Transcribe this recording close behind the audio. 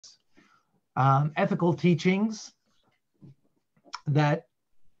ethical teachings that,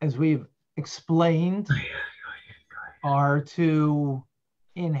 as we've explained, are to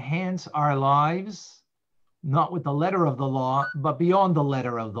enhance our lives, not with the letter of the law, but beyond the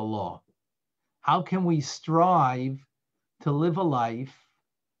letter of the law. How can we strive to live a life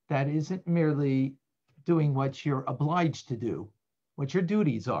that isn't merely doing what you're obliged to do, what your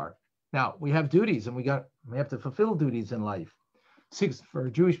duties are? Now, we have duties and we have to fulfill duties in life. For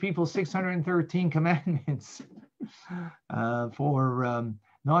Jewish people, 613 commandments. For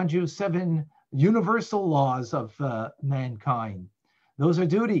non-Jews, 7 universal laws of mankind. Those are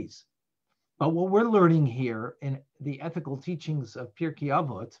duties. But what we're learning here in the ethical teachings of Pirkei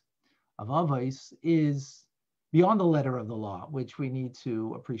Avot, of Avos, is beyond the letter of the law, which we need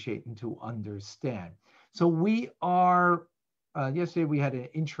to appreciate and to understand. So we are, yesterday we had an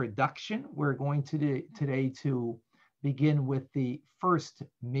introduction. We're going to today to begin with the first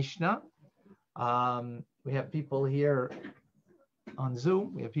Mishnah. We have people here on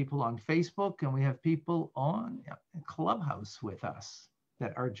Zoom, we have people on Facebook, and we have people on Clubhouse with us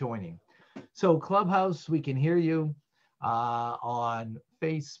that are joining. So Clubhouse, we can hear you. On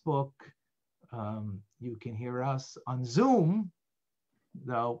Facebook, you can hear us. On Zoom,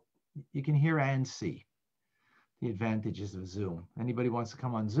 though, you can hear and see the advantages of Zoom. Anybody wants to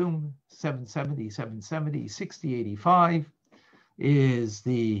come on Zoom, 770-770-6085 is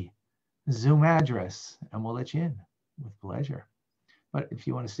the Zoom address, and we'll let you in with pleasure. But if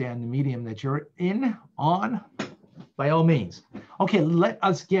you want to stay on the medium that you're on, by all means. Okay, let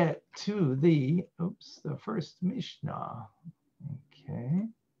us get to the first Mishnah. Okay,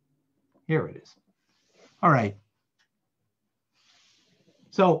 here it is. All right.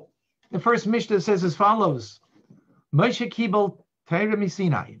 So the first Mishnah says as follows: Moshe kibel Torah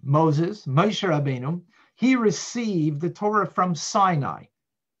Sinai. Moses, Moshe Rabbeinu, he received the Torah from Sinai.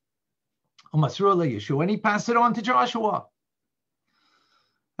 And he passed it on to Joshua.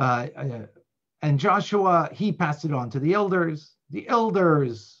 And Joshua, he passed it on to the elders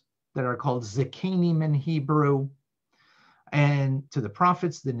that are called Zikanim in Hebrew, and to the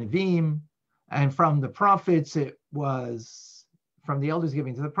prophets, the Nevi'im. And from the prophets, it was from the elders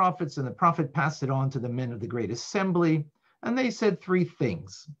giving to the prophets, and the prophet passed it on to the men of the great assembly. And they said 3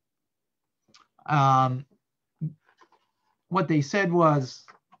 things. What they said was,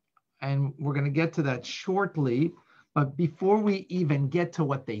 and we're going to get to that shortly, but before we even get to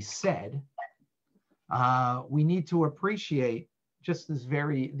what they said, we need to appreciate just this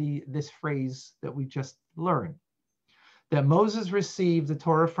phrase that we just learned, that Moses received the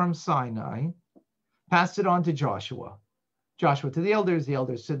Torah from Sinai, passed it on to Joshua to the elders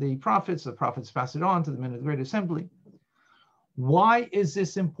to the prophets passed it on to the men of the great assembly. Why is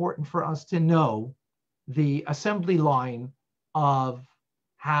this important for us to know the assembly line of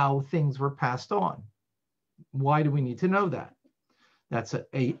how things were passed on? Why do we need to know that? That's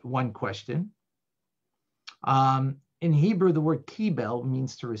one question. In Hebrew, the word kibel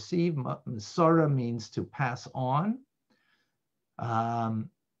means to receive. Masara means to pass on.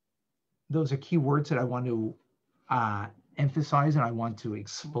 Those are key words that I want to emphasize and I want to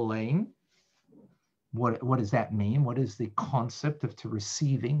explain. What does that mean? What is the concept of to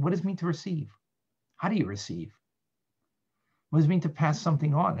receiving? What does it mean to receive? How do you receive? What does it mean to pass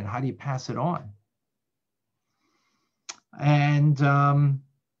something on, and how do you pass it on? And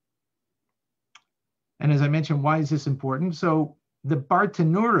as I mentioned, why is this important? So the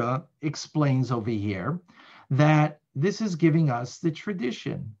Bartanura explains over here that this is giving us the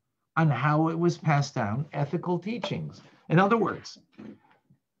tradition on how it was passed down, ethical teachings. In other words,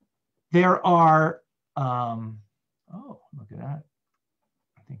 there are, oh, look at that.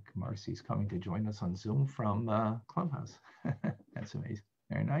 I think Marcy's coming to join us on Zoom from Clubhouse. That's amazing.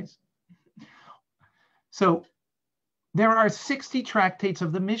 Very nice. So there are 60 tractates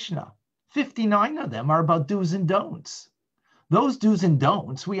of the Mishnah. 59 of them are about do's and don'ts. Those do's and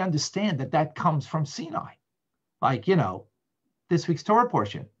don'ts, we understand that comes from Sinai. Like, this week's Torah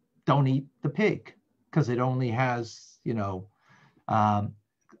portion, don't eat the pig because it only has, it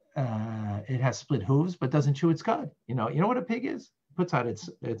has split hooves, but doesn't chew its cud. You know what a pig is? It puts out its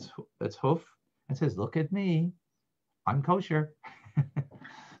hoof and says, look at me, I'm kosher.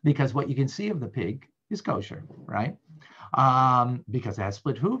 Because what you can see of the pig is kosher, right? Because it has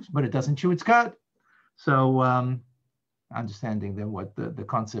split hooves, but it doesn't chew its cud. So understanding what the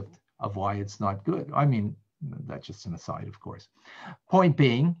concept of why it's not good. I mean, that's just an aside, of course. Point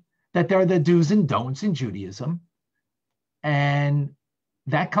being that there are the do's and don'ts in Judaism, and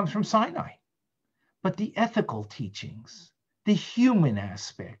that comes from Sinai. But the ethical teachings, the human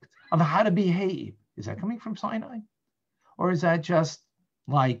aspect of how to behave, is that coming from Sinai? Or is that just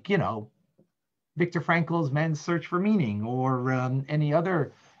like, Viktor Frankl's Man's Search for Meaning, or any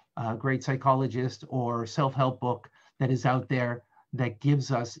other great psychologist or self-help book that is out there that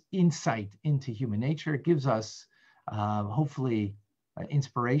gives us insight into human nature, gives us hopefully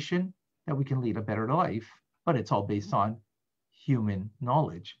inspiration that we can lead a better life, but it's all based on human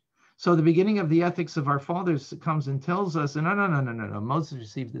knowledge. So the beginning of the ethics of our fathers comes and tells us, no. Moses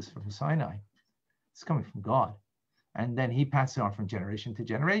received this from Sinai. It's coming from God. And then he passed it on from generation to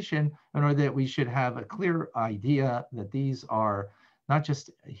generation in order that we should have a clear idea that these are not just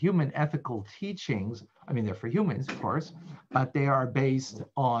human ethical teachings. I mean, they're for humans, of course, but they are based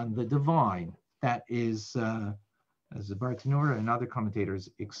on the divine. That is, as the Bartanura and other commentators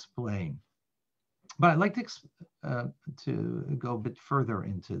explain. But I'd like to go a bit further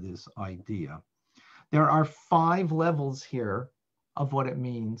into this idea. There are 5 levels here of what it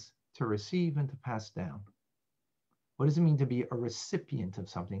means to receive and to pass down. What does it mean to be a recipient of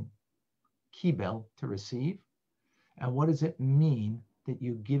something? Kibel, to receive. And what does it mean that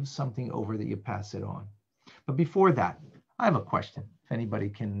you give something over, that you pass it on? But before that, I have a question. If anybody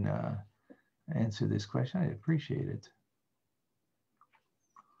can answer this question, I'd appreciate it.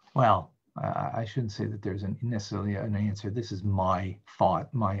 Well, I shouldn't say that there's necessarily an answer. This is my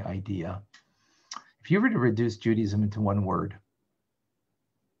thought, my idea. If you were to reduce Judaism into one word,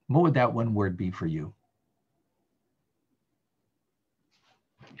 what would that one word be for you?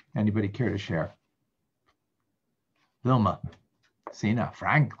 Anybody care to share? Vilma, Sina,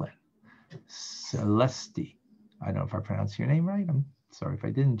 Franklin, Celeste. I don't know if I pronounced your name right. I'm sorry if I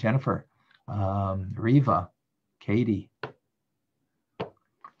didn't. Jennifer, Riva, Katie.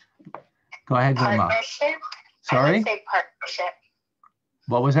 Go ahead, Vilma. Partnership. Sorry? I would say partnership.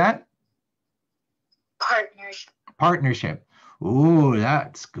 What was that? Partnership. Partnership. Ooh,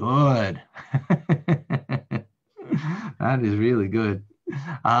 that's good. That is really good.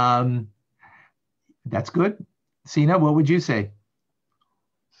 That's good. Sina, what would you say?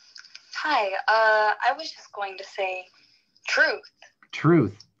 Hi, I was just going to say truth.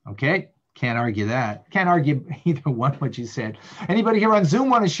 Truth. Okay. Can't argue that. Can't argue either one what you said. Anybody here on Zoom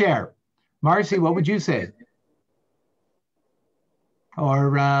want to share? Marcy, what would you say?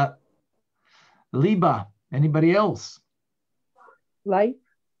 Or Liba, anybody else? Life.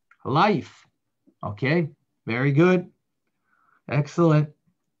 Life. Okay. Very good. Excellent.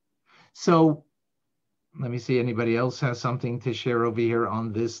 So let me see, anybody else has something to share over here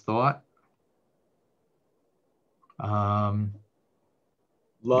on this thought?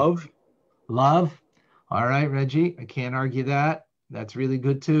 Love. Love. All right, Reggie, I can't argue that. That's really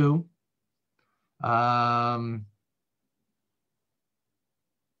good too.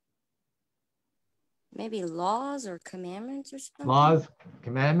 Maybe laws or commandments or something? Laws,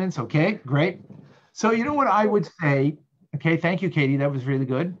 commandments. Okay, great. So you know what I would say? Okay, thank you, Katie. That was really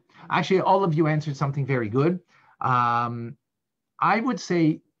good. Actually, all of you answered something very good. I would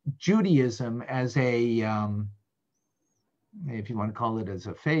say Judaism as a, if you want to call it as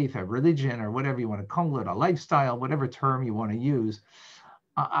a faith, a religion, or whatever you want to call it, a lifestyle, whatever term you want to use.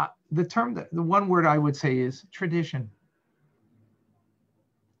 The one word I would say is tradition.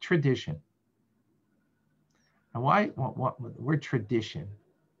 Tradition. Now, what the word tradition?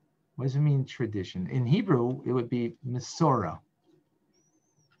 What does it mean, tradition? In Hebrew, it would be Masorah.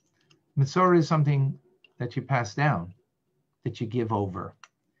 Masorah is something that you pass down, that you give over.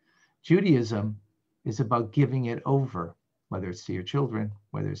 Judaism is about giving it over, whether it's to your children,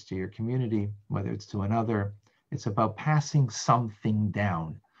 whether it's to your community, whether it's to another. It's about passing something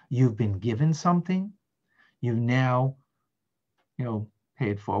down. You've been given something, you now, pay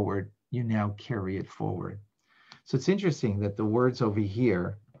it forward. You now carry it forward. So it's interesting that the words over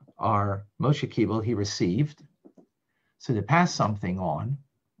here are Moshe Kibbel, he received. So to pass something on,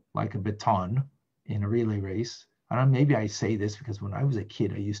 like a baton in a relay race. I don't know, maybe I say this because when I was a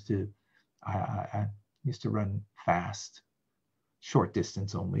kid, I used to run fast, short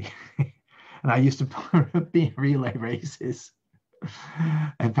distance only. And I used to be in relay races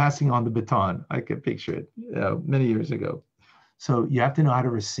and passing on the baton. I can picture it many years ago. So you have to know how to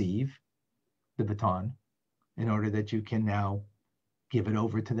receive the baton in order that you can now give it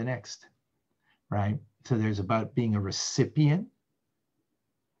over to the next, right? So there's about being a recipient,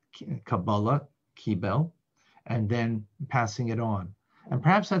 Kabbalah, Kibel, and then passing it on. And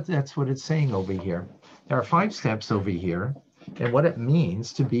perhaps that's what it's saying over here. There are 5 steps over here and what it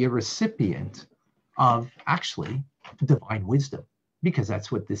means to be a recipient of actually divine wisdom, because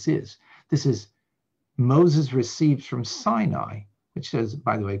that's what this is. This is Moses received from Sinai, which says,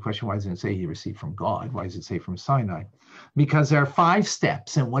 by the way, question, why doesn't it say he received from God? Why does it say from Sinai? Because there are 5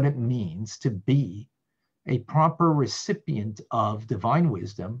 steps in what it means to be a proper recipient of divine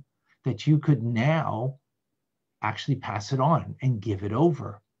wisdom that you could now actually pass it on and give it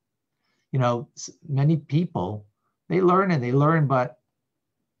over. Many people, they learn, but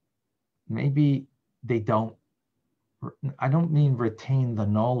maybe they don't, I don't mean retain the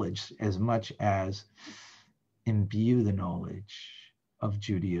knowledge as much as imbue the knowledge of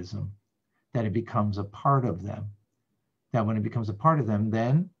Judaism, that it becomes a part of them. That when it becomes a part of them,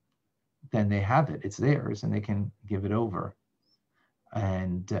 then they have it. It's theirs, and they can give it over,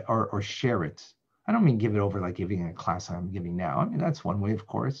 and or share it. I don't mean give it over like giving a class I'm giving now. I mean, that's one way, of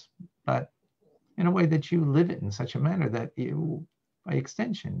course, but in a way that you live it in such a manner that you, by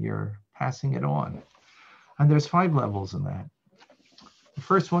extension, you're passing it on. And there's 5 levels in that. The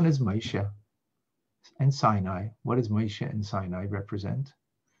first one is Moshe and Sinai. What does Moshe and Sinai represent?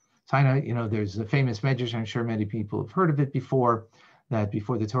 Sinai, there's a famous medrash, I'm sure many people have heard of it before, that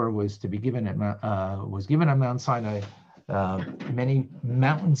before the Torah was to be given was given on Mount Sinai, many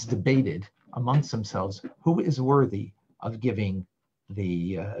mountains debated amongst themselves who is worthy of giving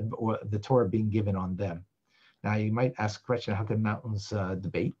the Torah being given on them. Now you might ask the question, how can mountains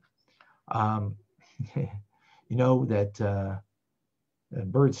debate? You know that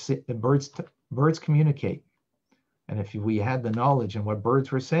birds communicate, and if we had the knowledge and what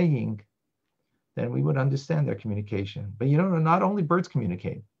birds were saying, then we would understand their communication. But not only birds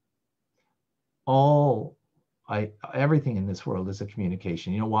communicate. Everything in this world is a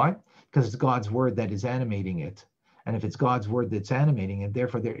communication. You know why? Because it's God's word that is animating it. And if it's God's word that's animating it,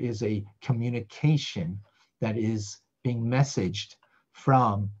 therefore there is a communication that is being messaged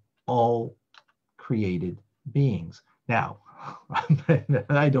from all created beings. Now,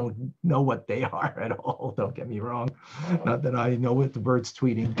 I don't know what they are at all. Don't get me wrong. Not that I know what the bird's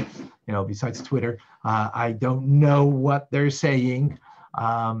tweeting, besides Twitter. I don't know what they're saying.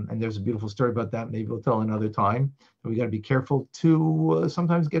 And there's a beautiful story about that. Maybe we'll tell another time. We got to be careful to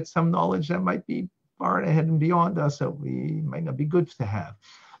sometimes get some knowledge that might be far ahead and beyond us that we might not be good to have.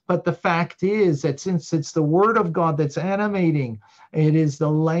 But the fact is that since it's the word of God that's animating, it is the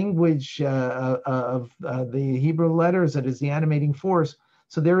language of the Hebrew letters that is the animating force.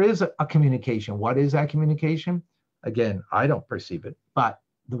 So there is a communication. What is that communication? Again, I don't perceive it, but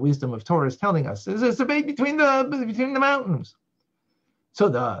the wisdom of Torah is telling us there's a debate between the mountains. So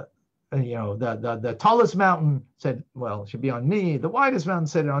the tallest mountain said, well, it should be on me. The widest mountain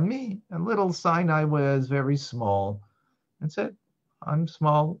said on me. And little Sinai was very small and said, I'm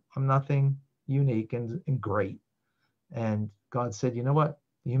small, I'm nothing unique and great. And God said, you know what?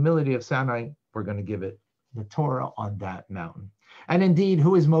 The humility of Sinai, we're going to give it the Torah on that mountain. And indeed,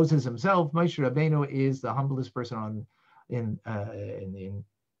 who is Moses himself? Moshe Rabbeinu is the humblest person from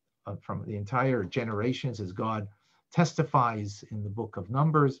the entire generations, as God testifies in the book of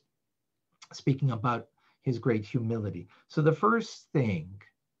Numbers, speaking about his great humility. So the first thing,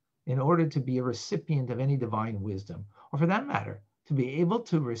 in order to be a recipient of any divine wisdom, or for that matter, to be able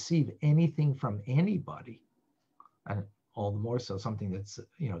to receive anything from anybody, and all the more so something that's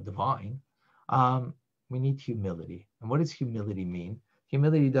divine, we need humility. And what does humility mean?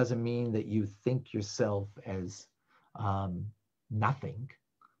 Humility doesn't mean that you think yourself as nothing,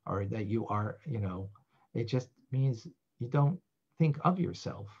 or that you are, it just means you don't think of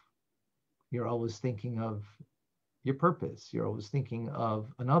yourself. You're always thinking of your purpose. You're always thinking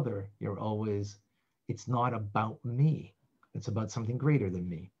of another. It's not about me. It's about something greater than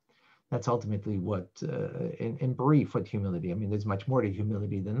me. That's ultimately what, in brief, what humility, there's much more to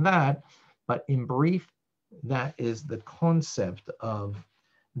humility than that, but in brief, that is the concept of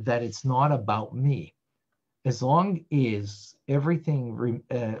that it's not about me. As long as everything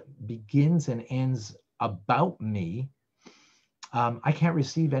begins and ends about me, I can't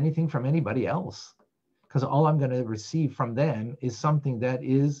receive anything from anybody else, because all I'm going to receive from them is something that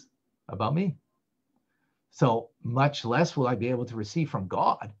is about me. So much less will I be able to receive from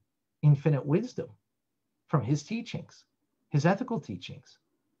God infinite wisdom, from his teachings, his ethical teachings.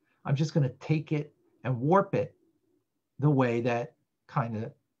 I'm just going to take it and warp it the way that kind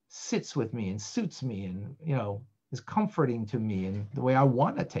of sits with me and suits me and, is comforting to me and the way I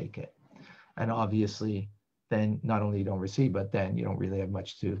want to take it. And obviously, then not only you don't receive, but then you don't really have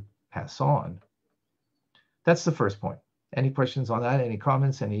much to pass on. That's the first point. Any questions on that? Any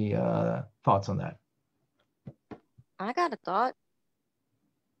comments? Any thoughts on that? I got a thought.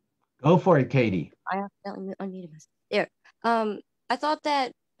 Go for it, Katie. I accidentally unmuted myself. There. I thought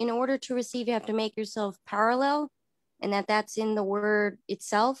that in order to receive, you have to make yourself parallel, and that's in the word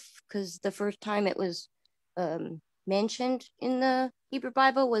itself, because the first time it was mentioned in the Hebrew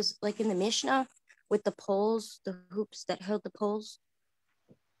Bible was like in the Mishneh with the poles, the hoops that held the poles.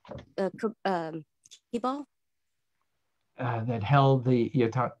 Kibal? That held the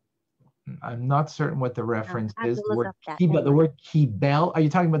I'm not certain what the reference I have is. to The look word up that. kibel, the word kibel. Are you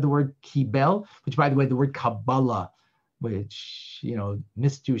talking about the word kibel? Which, by the way, the word Kabbalah, which,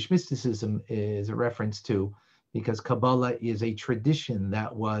 Jewish mysticism is a reference to, because Kabbalah is a tradition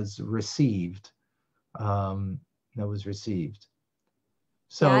that was received. So,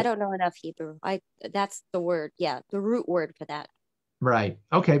 Yeah, I don't know enough Hebrew. That's the word. Yeah, the root word for that. right.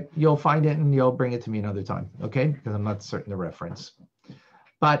 Okay. You'll find it and you'll bring it to me another time. Okay. Because I'm not certain the reference.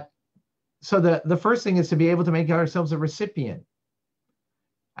 But so the first thing is to be able to make ourselves a recipient.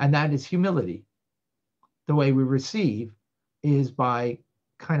 And that is humility. The way we receive is by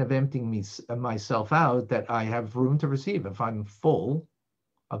kind of emptying myself out, that I have room to receive. If I'm full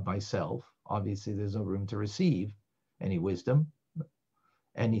of myself, obviously there's no room to receive any wisdom,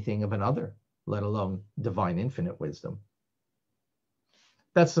 anything of another, let alone divine infinite wisdom.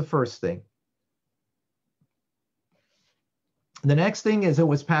 That's the first thing. The next thing is it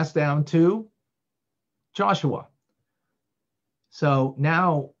was passed down to Joshua. So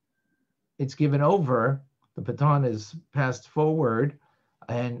now it's given over, the baton is passed forward,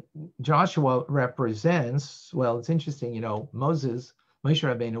 and Joshua represents, well, it's interesting, Moshe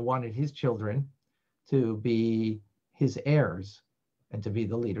Rabbeinu wanted his children to be his heirs and to be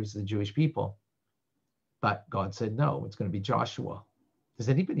the leaders of the Jewish people. But God said, no, it's going to be Joshua. Does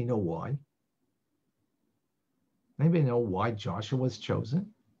anybody know why? Anybody know why Joshua was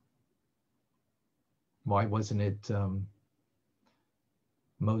chosen? Why wasn't it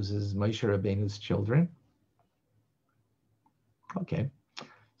Moshe Rabbeinu's children? Okay.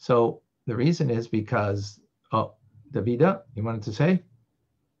 So the reason is because, Davida, you wanted to say?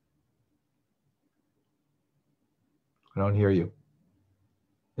 I don't hear you.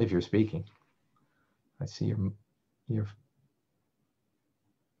 If you're speaking. I see your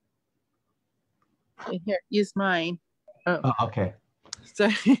Here, use mine. Oh, okay.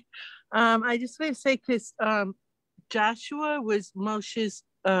 Sorry. I just want to say, because Joshua was Moshe's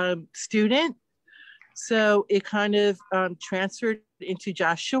student, so it kind of transferred into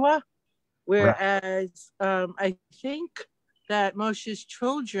Joshua, whereas I think that Moshe's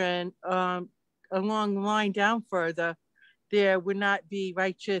children, along the line down further, there would not be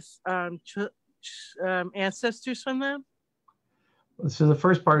righteous ancestors from them. So the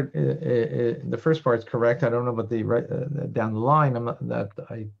first part is correct. I don't know about the down the line.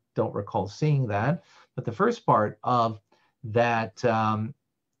 I don't recall seeing that. But the first part of that,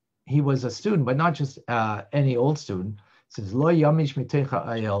 he was a student, but not just any old student. It says, Lo yamish mitecha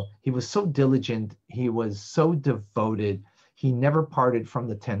ayel. He was so diligent. He was so devoted. He never parted from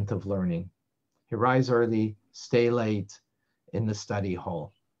the tent of learning. He rise early, stay late in the study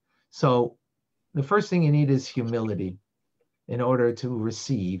hall. So the first thing you need is humility in order to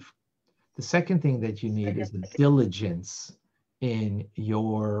receive. The second thing that you need is the diligence in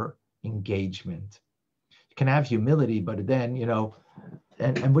your engagement. You can have humility, but then,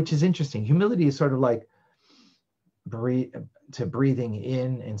 and which is interesting, humility is sort of like breathing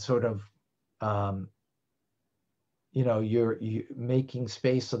in and sort of, you're making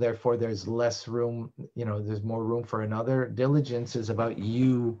space, so therefore there's less room, there's more room for another. Diligence is about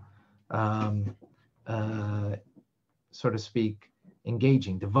you, so to speak,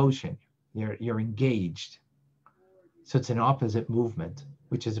 engaging, devotion. You're engaged. So it's an opposite movement,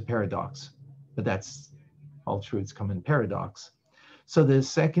 which is a paradox, but that's all truths come in paradox. So the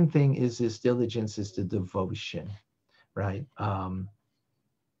second thing is this diligence is the devotion, right?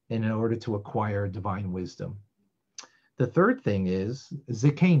 In order to acquire divine wisdom. The third thing is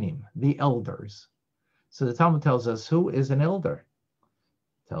zikanim, the elders. So the Talmud tells us, who is an elder?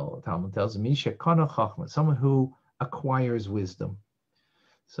 Talmud tells me, shekana chachma, someone who acquires wisdom.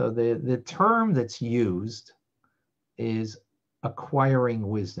 So the term that's used is acquiring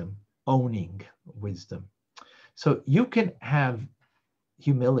wisdom, owning wisdom. So you can have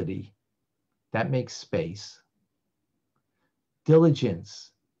humility, that makes space.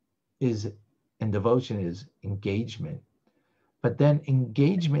 Diligence and devotion is engagement. But then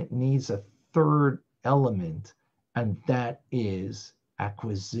engagement needs a third element, and that is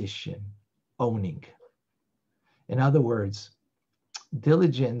acquisition, owning. In other words,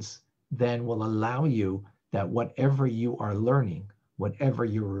 diligence then will allow you that whatever you are learning, whatever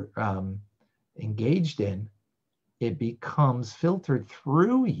you're engaged in, it becomes filtered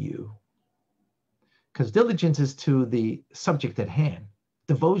through you. Because diligence is to the subject at hand.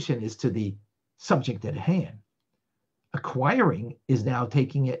 Devotion is to the subject at hand. Acquiring is now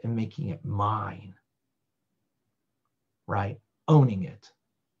taking it and making it mine, right? Owning it.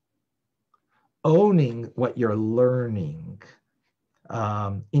 Owning what you're learning,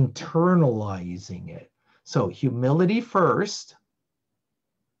 internalizing it. So humility first,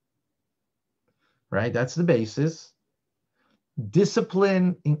 right? That's the basis.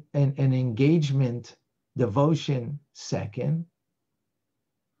 Discipline and engagement, devotion, second.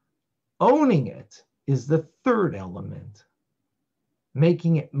 Owning it is the third element.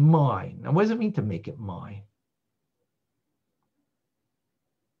 Making it mine. Now, what does it mean to make it mine?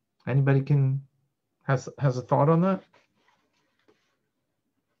 Anybody has a thought on that?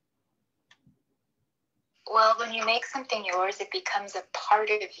 Well, when you make something yours, it becomes a part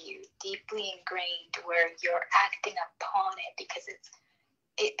of you, deeply ingrained, where you're acting upon it because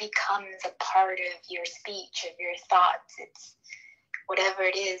it becomes a part of your speech, of your thoughts. It's whatever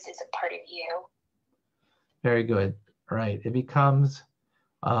it is a part of you. Very good. Right. It becomes,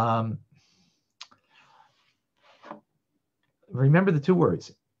 remember the two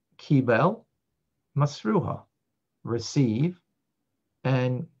words, kibel, masruha, receive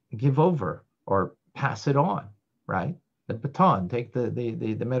and give over or pass it on, right? The baton, take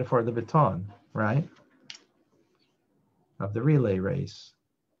the metaphor of the baton, right? Of the relay race.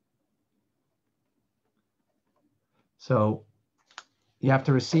 So you have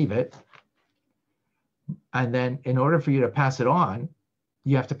to receive it. And then in order for you to pass it on,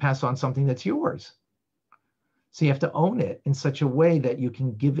 you have to pass on something that's yours. So you have to own it in such a way that you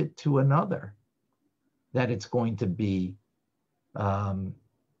can give it to another, that it's going to be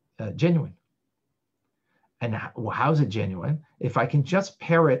genuine. And how's it genuine? If I can just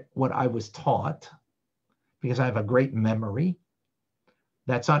parrot what I was taught, because I have a great memory,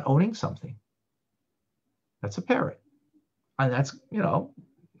 that's not owning something. That's a parrot. And that's,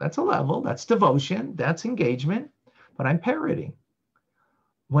 that's a level, that's devotion, that's engagement, but I'm parroting.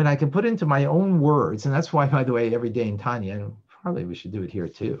 When I can put into my own words, and that's why, by the way, every day in Tanya, and probably we should do it here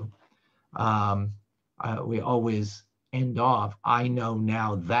too, we always end off, I know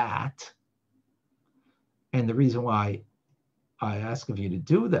now that. And the reason why I ask of you to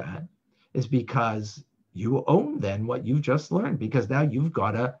do that is because you own then what you've just learned, because now you've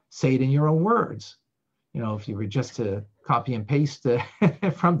got to say it in your own words. If you were just to copy and paste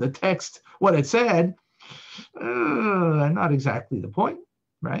from the text what it said, not exactly the point,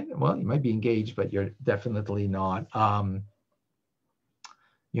 right? Well, you might be engaged, but you're definitely not, owning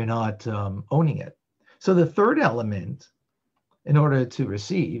it. So the third element, in order to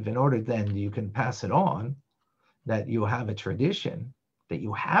receive, in order then you can pass it on, that you have a tradition, that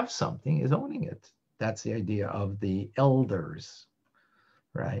you have something, is owning it. That's the idea of the elders,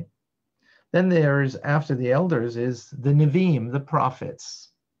 right? Then there's, after the elders, is the Nevi'im, the prophets.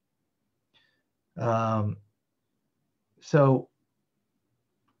 So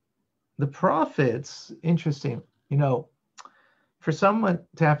the prophets, interesting, for someone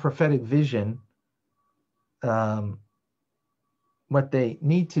to have prophetic vision, what they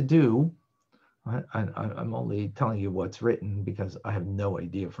need to do, I'm only telling you what's written because I have no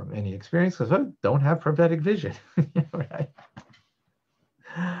idea from any experience, because I don't have prophetic vision, right?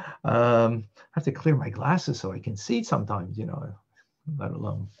 I have to clear my glasses so I can see sometimes, let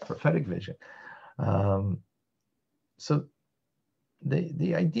alone prophetic vision. So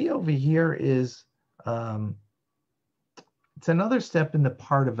the idea over here is it's another step in the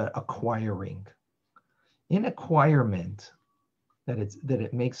part of acquiring. In acquirement, that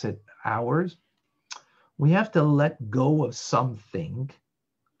it makes it ours, we have to let go of something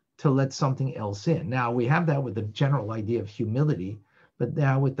to let something else in. Now, we have that with the general idea of humility, but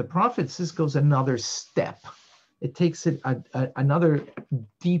now with the prophets, this goes another step. It takes it another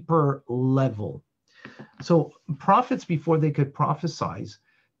deeper level. So prophets, before they could prophesize,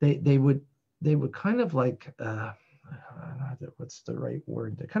 they would kind of like, what's the right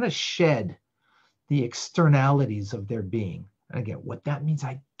word? They kind of shed the externalities of their being. And again, what that means,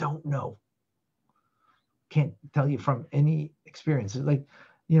 I don't know. Can't tell you from any experience. It's like,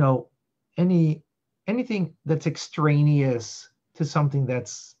 anything that's extraneous to something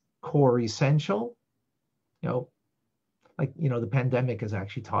that's core essential, the pandemic has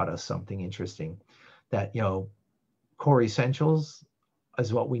actually taught us something interesting, that, core essentials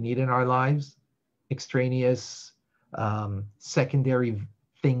is what we need in our lives. Extraneous, secondary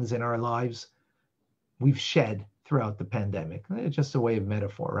things in our lives, we've shed throughout the pandemic. It's just a way of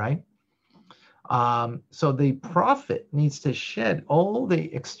metaphor, right? So the prophet needs to shed all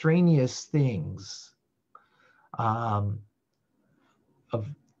the extraneous things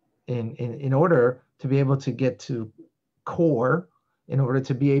in order to be able to get to core, in order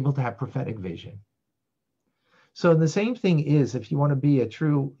to be able to have prophetic vision. So the same thing is, if you want to be a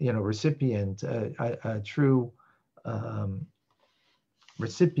true, recipient, a true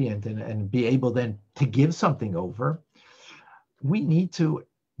recipient, and be able then to give something over, we need to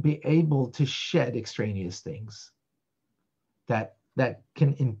be able to shed extraneous things that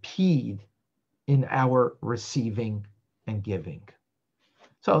can impede in our receiving and giving.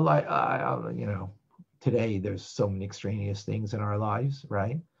 So like, today there's so many extraneous things in our lives,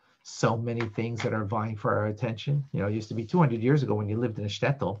 right? So many things that are vying for our attention. It used to be 200 years ago when you lived in a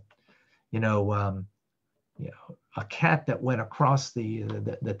shtetl, a cat that went across the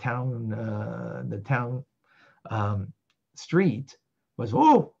town street was,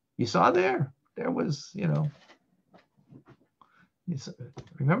 oh, you saw there was,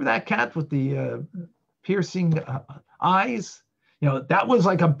 remember that cat with the piercing eyes? That was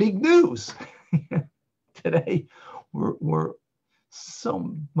like a big news. Today, we're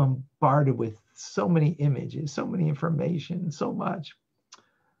so bombarded with so many images, so many information, so much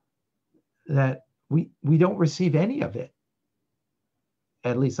that we don't receive any of it,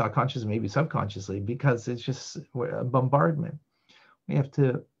 at least not consciously, maybe subconsciously, because it's just a bombardment. We have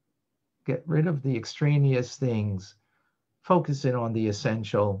to get rid of the extraneous things, focus in on the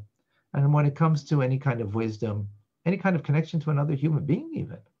essential. And when it comes to any kind of wisdom, any kind of connection to another human being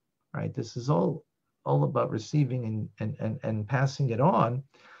even, right? This is all about receiving and passing it on,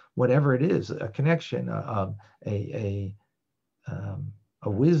 whatever it is, a connection, a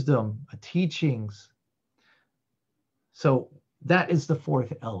wisdom, a teachings. So that is the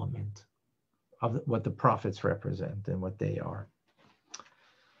fourth element of what the prophets represent and what they are.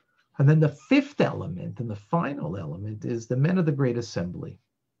 And then the fifth element and the final element is the men of the Great Assembly.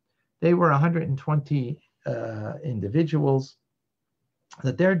 They were 120 individuals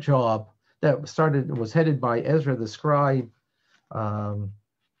that their job was headed by Ezra the scribe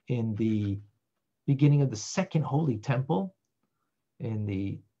in the beginning of the Second Holy Temple in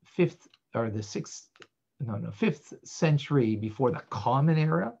the 5th century before the Common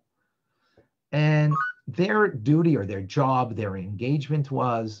Era. And their duty or their job, their engagement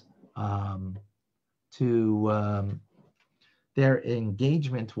was to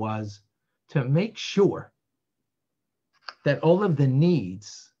make sure that all of the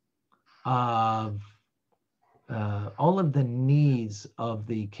needs of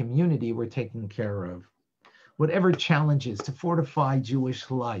the community were taken care of. Whatever challenges to fortify Jewish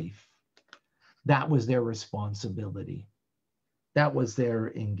life, that was their responsibility. That was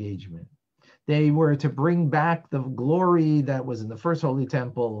their engagement. They were to bring back the glory that was in the first Holy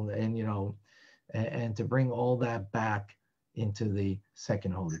Temple, and to bring all that back into the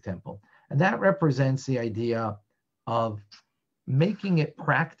Second Holy Temple. And that represents the idea of making it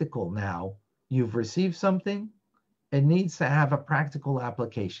practical now. You've received something, it needs to have a practical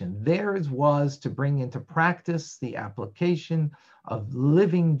application. Theirs was to bring into practice the application of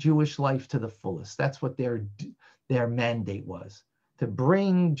living Jewish life to the fullest. That's what their mandate was, to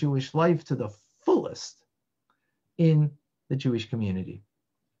bring Jewish life to the fullest in the Jewish community.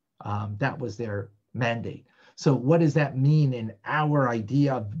 That was their mandate. So what does that mean in our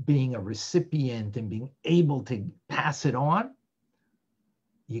idea of being a recipient and being able to pass it on?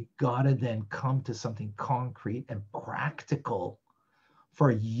 You gotta then come to something concrete and practical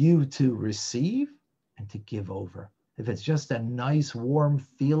for you to receive and to give over. If it's just a nice warm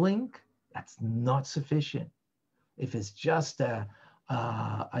feeling, that's not sufficient. If it's just I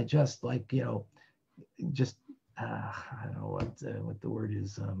don't know what the word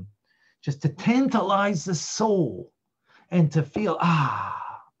is, just to tantalize the soul and to feel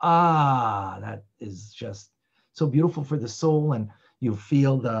that is just so beautiful for the soul, and you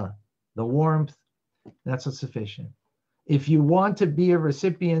feel the warmth, that's not sufficient. If you want to be a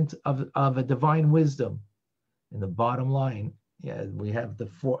recipient of a divine wisdom, in the bottom line, we have the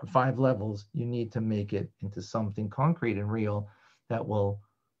 5 levels. You need to make it into something concrete and real that will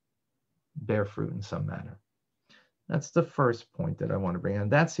bear fruit in some manner. That's the first point that I want to bring in.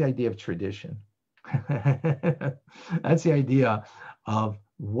 That's the idea of tradition. That's the idea of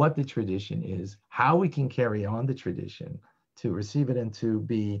what the tradition is, how we can carry on the tradition, to receive it and to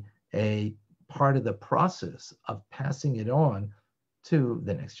be a part of the process of passing it on to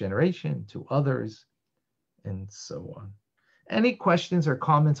the next generation, to others, and so on. Any questions or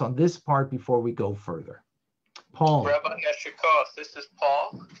comments on this part before we go further? Paul. Rabbi Yeshikoff, this is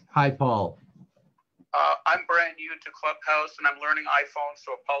Paul. Hi, Paul. I'm brand new to Clubhouse and I'm learning iPhone,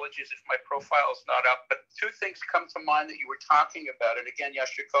 so apologies if my profile is not up. But 2 things come to mind that you were talking about. And again,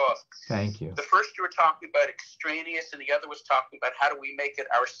 Yeshikoff. Thank you. The first you were talking about extraneous, and the other was talking about how do we make it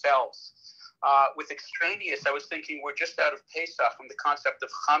ourselves. With extraneous, I was thinking we're just out of Pesach, and the concept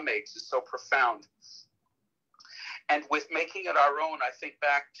of chametz is so profound. And with making it our own, I think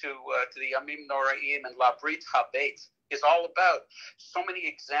back to the Yamim Noraim and La Brit Habet is all about so many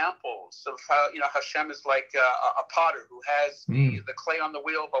examples of how Hashem is like a potter who has the clay on the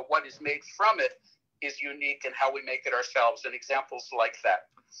wheel, but what is made from it is unique, and how we make it ourselves, and examples like that.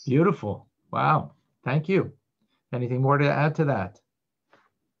 Beautiful. Wow. Thank you. Anything more to add to that?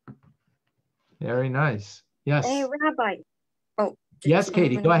 Very nice. Yes. Hey, Rabbi. Oh, Yes,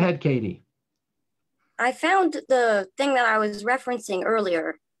 Katie. Go ahead, Katie. I found the thing that I was referencing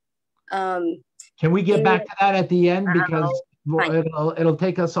earlier. Can we get back to that at the end, because fine. it'll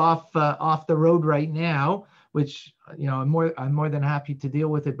take us off the road right now, which I'm more than happy to deal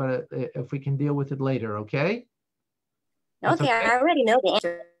with it, but if we can deal with it later, okay? Okay, I already know the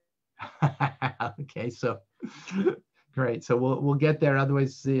answer. Okay, so great. So we'll get there.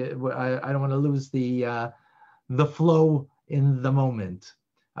 Otherwise, I don't want to lose the flow in the moment.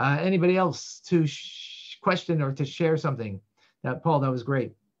 Anybody else to question or to share something? Paul, that was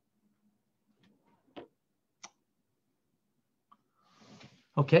great.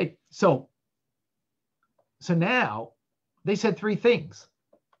 Okay, so now they said three things.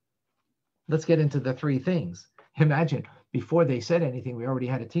 Let's get into the three things. Imagine, before they said anything, we already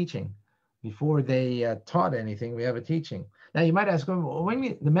had a teaching. Before they taught anything, we have a teaching. Now you might ask, well, what do you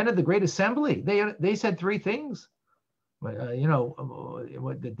mean? The men of the Great Assembly, they said three things. What,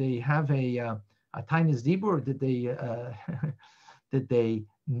 did they have a Tainas Dibur, or did they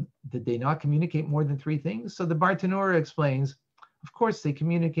did they not communicate more than three things? So the Bartanura explains, of course, they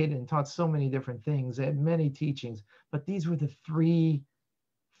communicated and taught so many different things. They had many teachings, but these were the three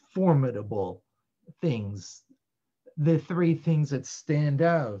formidable things, the three things that stand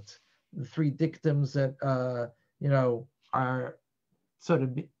out, the three dictums that are sort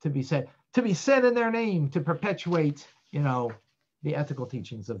of to be said in their name, to perpetuate the ethical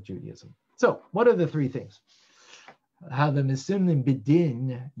teachings of Judaism. So what are the three things? How the Misunim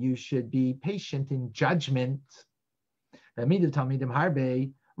Bidin, you should be patient in judgment.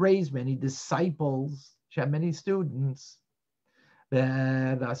 Raise many disciples, should have many students.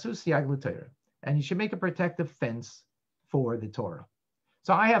 And you should make a protective fence for the Torah.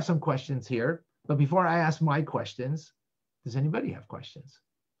 So I have some questions here, but before I ask my questions, does anybody have questions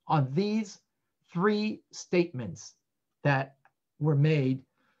on these three statements that were made?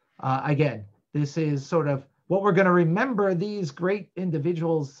 Again, this is sort of what we're going to remember these great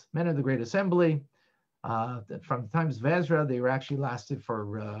individuals, men of the Great Assembly. From the times of Ezra, they were actually lasted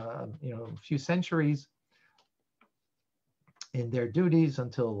for a few centuries in their duties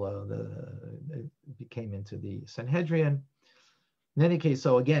until it became into the Sanhedrin. In any case,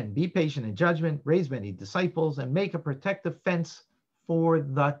 so again, be patient in judgment, raise many disciples, and make a protective fence for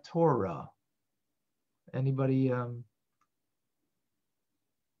the Torah. Anybody?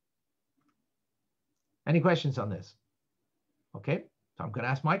 Any questions on this? Okay, so I'm going to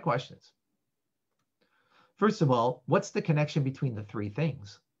ask my questions. First of all, what's the connection between the three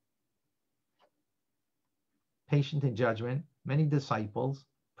things? Patient in judgment, many disciples,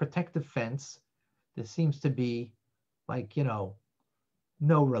 protective fence. There seems to be like,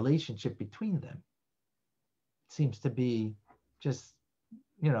 no relationship between them. It seems to be just,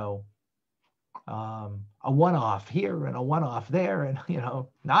 a one-off here and a one-off there, and,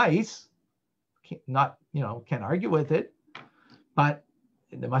 nice. Can't argue with it, but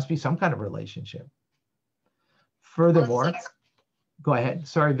there must be some kind of relationship. Furthermore, go ahead.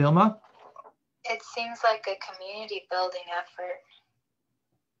 Sorry, Vilma. It seems like a community building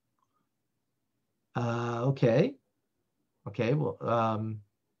effort. Okay. Well,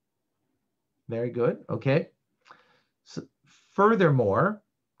 very good. Okay. So, furthermore,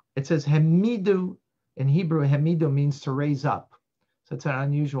 it says hemidu. In Hebrew, hemidu means to raise up. So it's an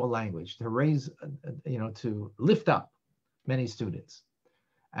unusual language, to raise, to lift up many students.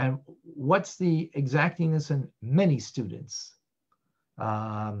 And what's the exactingness in many students? We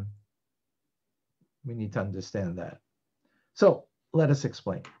need to understand that. So let us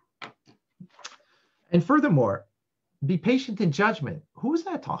explain. And furthermore, be patient in judgment. Who is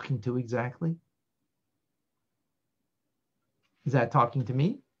that talking to exactly? Is that talking to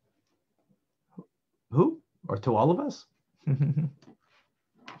me? Who? Or to all of us?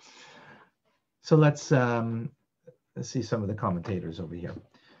 So let's see some of the commentators over here.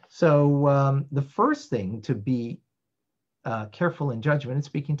 So the first thing to be careful in judgment is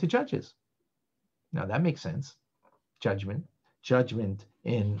speaking to judges. Now that makes sense. Judgment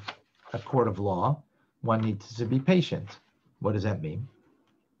in a court of law, one needs to be patient. What does that mean?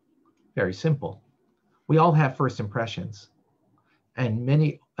 Very simple. We all have first impressions,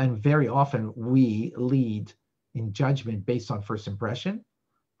 and very often we lead in judgment based on first impression,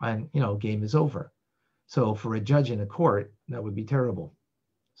 and game is over. So for a judge in a court, that would be terrible.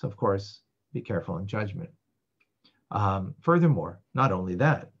 So of course, be careful in judgment. Furthermore, not only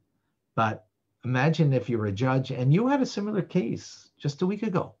that, but imagine if you're a judge and you had a similar case just a week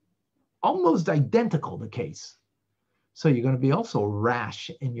ago, almost identical the case. So you're going to be also rash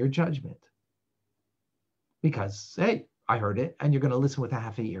in your judgment. because, hey, I heard it, and you're going to listen with a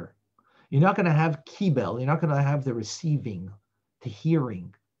half a ear. You're not going to have kibel. You're not going to have the receiving, the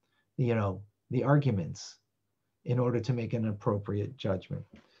hearing, the arguments in order to make an appropriate judgment.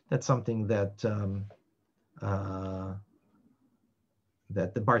 That's something that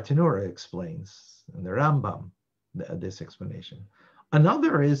that the Bartanura explains, and the Rambam, this explanation.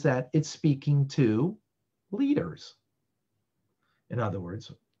 Another is that it's speaking to leaders. In other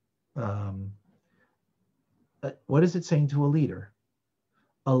words, what is it saying to a leader?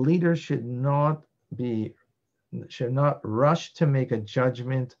 A leader should not rush to make a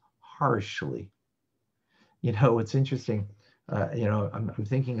judgment harshly. It's interesting. I'm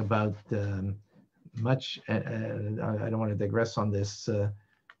thinking about much. I don't want to digress on this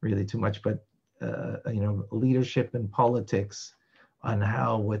really too much, but leadership and politics, on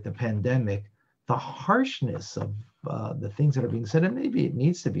how with the pandemic, the harshness of the things that are being said, and maybe it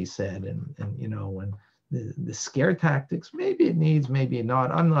needs to be said, and when the scare tactics, maybe it needs, maybe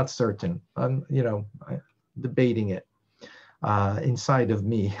not. I'm not certain. I'm debating it inside of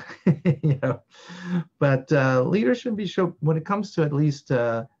me, But leaders should be shown, when it comes to at least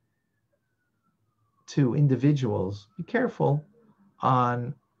to individuals, be careful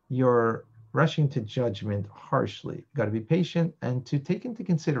on your rushing to judgment harshly. You've got to be patient and to take into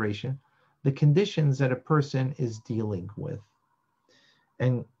consideration the conditions that a person is dealing with.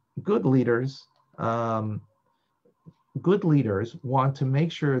 And good leaders want to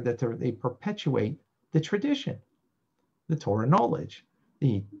make sure that they perpetuate the tradition, the Torah knowledge,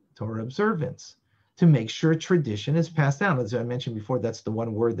 the Torah observance, to make sure tradition is passed down. As I mentioned before, that's the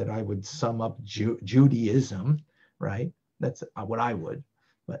one word that I would sum up Judaism, right? That's what I would,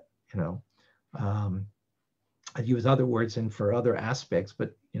 but I'd use other words and for other aspects,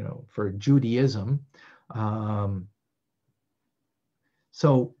 but for Judaism.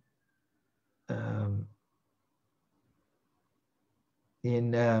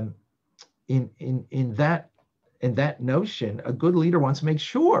 In that notion, a good leader wants to make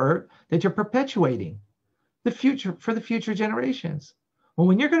sure that you're perpetuating the future for the future generations. Well,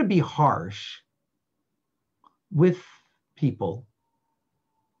 when you're going to be harsh with people,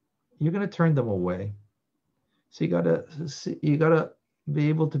 you're going to turn them away. So you got to be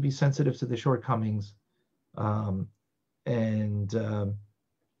able to be sensitive to the shortcomings, and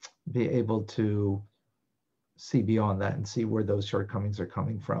be able to see beyond that and see where those shortcomings are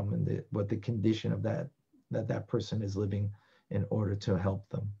coming from, and what the condition of that person is living, in order to help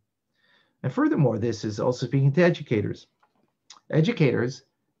them. And furthermore, this is also speaking to educators. Educators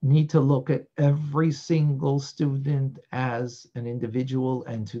need to look at every single student as an individual,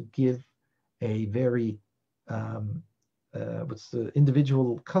 and to give a very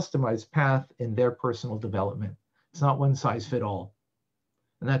individual customized path in their personal development. It's not one size fit all.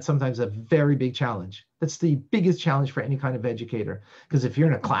 And that's sometimes a very big challenge. That's the biggest challenge for any kind of educator. Because if you're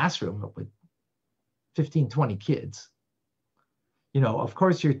in a classroom with 15, 20 kids, of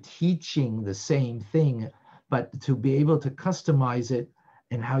course you're teaching the same thing, but to be able to customize it,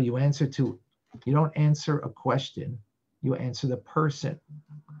 and how you you don't answer a question, you answer the person.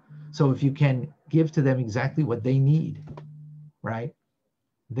 So if you can give to them exactly what they need, right?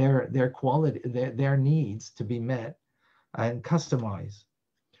 Their quality, their needs to be met, and customize.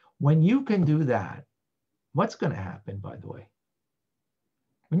 When you can do that, what's going to happen, by the way?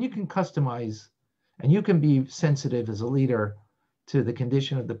 When you can customize, and you can be sensitive as a leader to the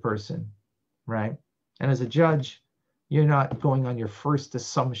condition of the person, right? And as a judge, you're not going on your first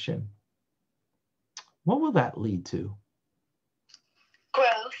assumption. What will that lead to?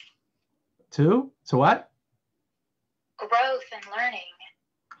 Growth. To what? Growth and learning.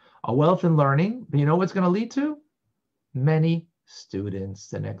 A wealth in learning. But you know what's going to lead to? Many students.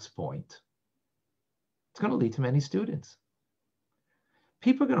 The next point. It's going to lead to many students.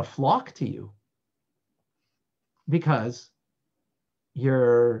 People are going to flock to you because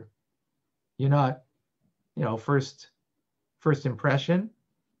you're not, first impression.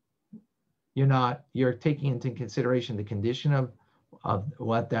 You're taking into consideration the condition of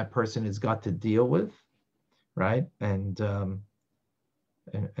what that person has got to deal with, right? And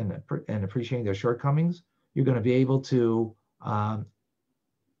appreciating their shortcomings. You're going to be able to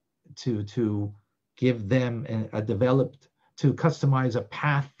give them to customize a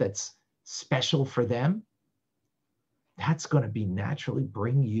path that's special for them. That's going to be naturally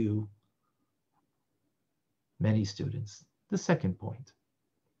bring you many students. The second point.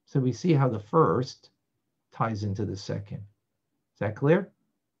 So we see how the first ties into the second. Is that clear?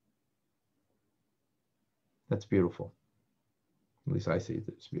 That's beautiful. At least I see it.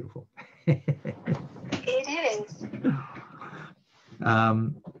 It's beautiful. It is.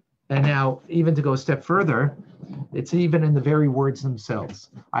 And now, even to go a step further, it's even in the very words themselves.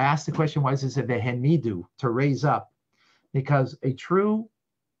 I asked the question, why does it say vehemidu, to raise up? Because a true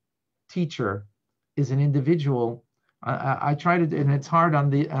teacher is an individual. I try to, and it's hard on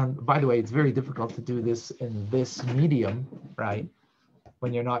the, by the way, it's very difficult to do this in this medium, right?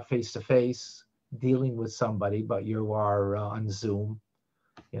 When you're not face to face dealing with somebody, but you are on Zoom.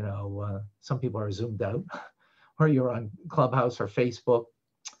 You know, some people are zoomed out, or you're on Clubhouse or Facebook.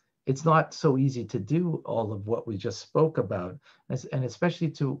 It's not so easy to do all of what we just spoke about, and especially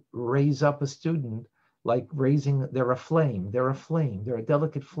to raise up a student, like raising, they're a flame, they're a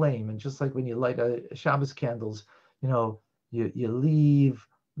delicate flame. And just like when you light a Shabbos candles, you know, you leave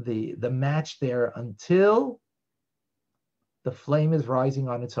the match there until the flame is rising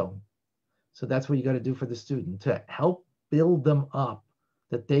on its own. So that's what you got to do for the student, to help build them up,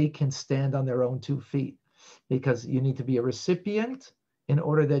 that they can stand on their own 2 feet, because you need to be a recipient in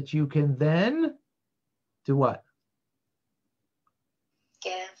order that you can then do what?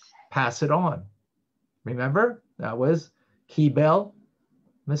 Give. Pass it on. Remember, that was Kibel,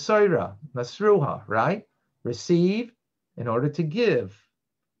 Mesoira, Masruha, right? Receive in order to give,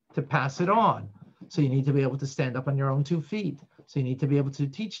 to pass it on. So you need to be able to stand up on your own 2 feet. So you need to be able to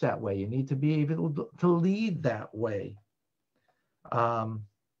teach that way. You need to be able to lead that way. And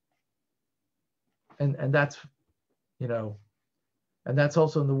that's, you know, and that's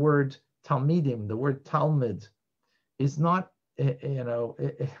also in the word Talmidim. The word Talmud is not, you know,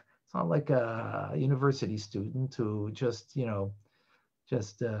 it's not like a university student who just, you know,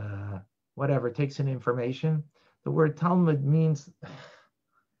 just whatever, takes in information. The word Talmud means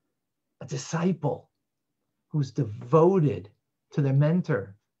a disciple who's devoted to their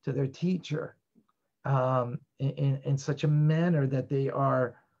mentor, to their teacher, in such a manner that they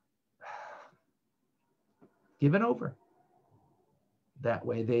are given over. That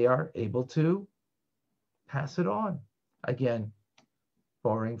way they are able to pass it on. Again,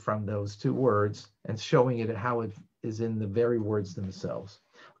 borrowing from those 2 words and showing it how it is in the very words themselves.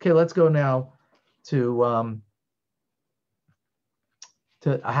 Okay, let's go now to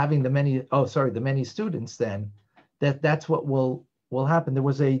having the many students. Then that's what will happen. There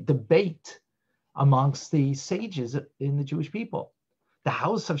was a debate amongst the sages in the Jewish people. The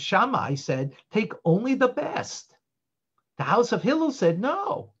house of Shammai said, take only the best. The house of Hillel said,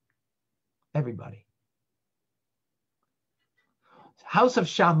 no, everybody. House of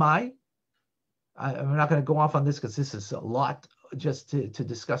Shammai, I'm not going to go off on this because this is a lot just to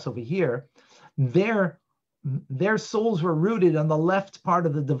discuss over here. Their souls were rooted on the left part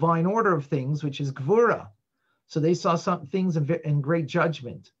of the divine order of things, which is Gvura. So they saw some things in great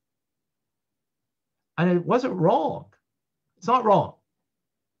judgment. And it wasn't wrong. It's not wrong.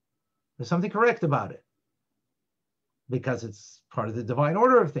 There's something correct about it, because it's part of the divine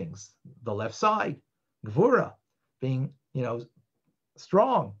order of things. The left side, Gvura, being, you know,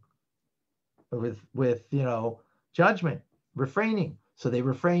 strong with you know, judgment, refraining. So they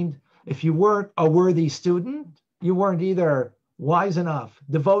refrained. If you weren't a worthy student, you weren't either wise enough,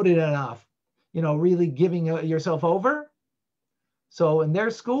 devoted enough, you know, really giving yourself over. So in their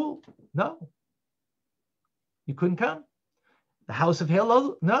school, no, you couldn't come. The house of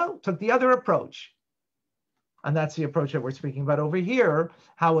Hillel, no, took the other approach. And that's the approach that we're speaking about over here,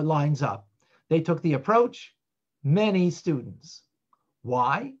 how it lines up. They took the approach, many students.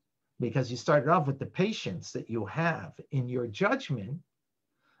 Why? Because you started off with the patience that you have in your judgment,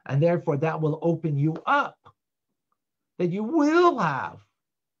 and therefore that will open you up, that you will have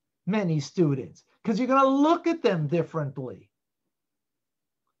many students, because you're going to look at them differently.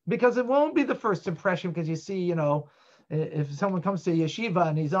 Because it won't be the first impression, because you see, you know, if someone comes to yeshiva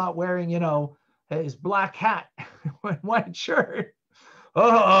and he's not wearing, you know, his black hat, white shirt,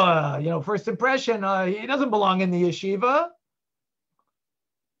 oh, you know, first impression, he doesn't belong in the yeshiva.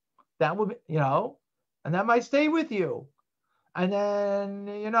 That will be, you know, and that might stay with you. And then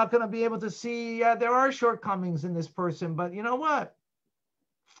you're not going to be able to see, there are shortcomings in this person, but you know what?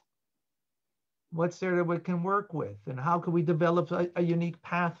 What's there that we can work with? And how can we develop a unique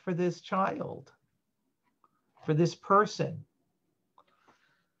path for this child, for this person?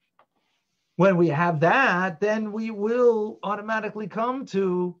 When we have that, then we will automatically come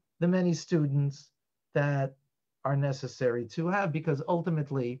to the many students that are necessary to have, because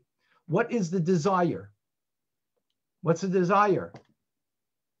ultimately, what is the desire? What's the desire?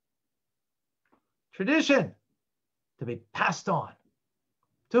 Tradition, to be passed on.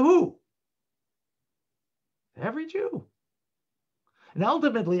 To who? To every Jew. And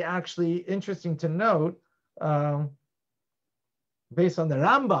ultimately, actually, interesting to note, based on the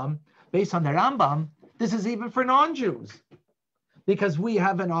Rambam, this is even for non-Jews. because we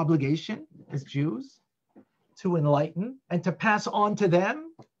have an obligation as Jews to enlighten and to pass on to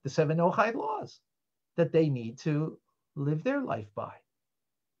them the 7 Noahide laws that they need to live their life by.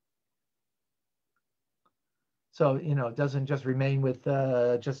 So, it doesn't just remain with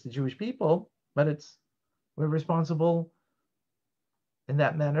just the Jewish people, but we're responsible in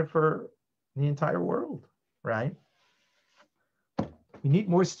that manner for the entire world, right? We need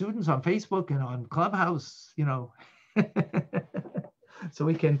more students on Facebook and on Clubhouse, so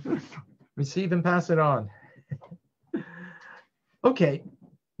we can receive and pass it on. Okay,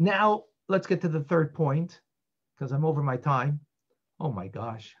 now let's get to the third point, because I'm over my time. Oh my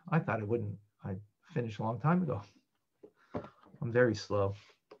gosh, I thought I finished a long time ago. I'm very slow.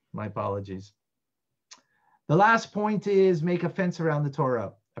 My apologies. The last point is make a fence around the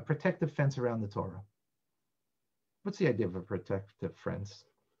Torah, a protective fence around the Torah. What's the idea of a protective fence?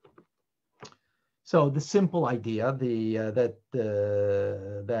 So the simple idea, that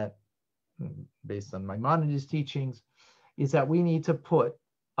based on Maimonides' teachings, is that we need to put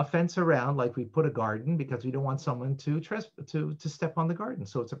a fence around, like we put a garden, because we don't want someone to step on the garden.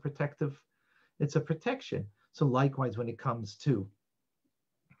 So it's a protection. So likewise, when it comes to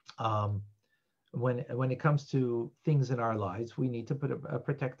when it comes to things in our lives, we need to put a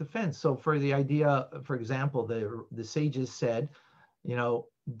protective fence. So for the idea, for example, the sages said,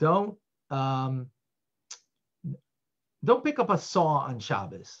 don't pick up a saw on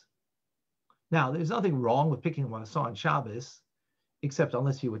Shabbos. Now, there's nothing wrong with picking up a saw on Shabbos, except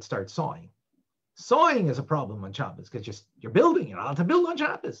unless you would start sawing. Sawing is a problem on Shabbos because you're building. You're not allowed to build on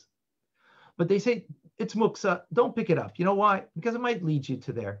Shabbos. But they say it's muksa. Don't pick it up. You know why? Because it might lead you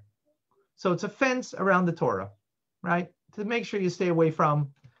to there. So it's a fence around the Torah, right? To make sure you stay away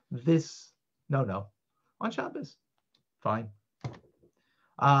from this. No. On Shabbos, fine.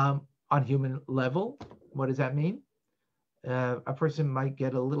 On human level, what does that mean? A person might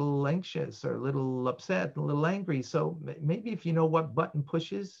get a little anxious or a little upset, a little angry. So maybe if you know what button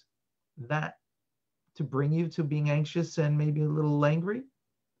pushes that to bring you to being anxious and maybe a little angry,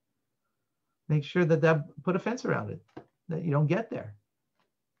 make sure that put a fence around it, that you don't get there.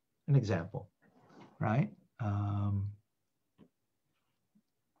 An example, right?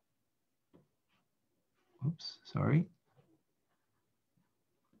 Oops, sorry.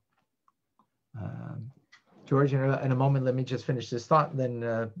 George, in a moment, let me just finish this thought. Then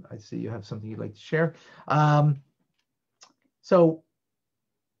I see you have something you'd like to share. So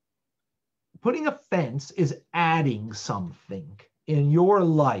putting a fence is adding something in your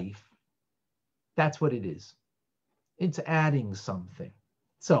life. That's what it is. It's adding something.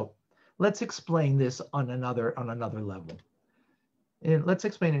 So let's explain this on another level. And let's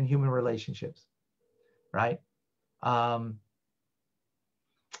explain in human relationships, right? I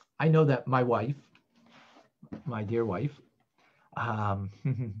know that my wife, my dear wife,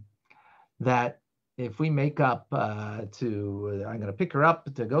 that if we make up I'm going to pick her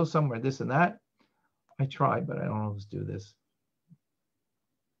up to go somewhere, this and that, I try, but I don't always do this.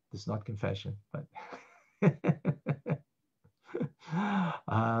 It's not confession, but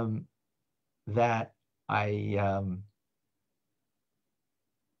that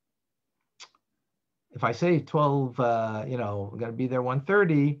if I say 12, I'm going to be there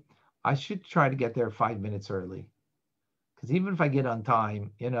 1:30, I should try to get there 5 minutes early. Because even if I get on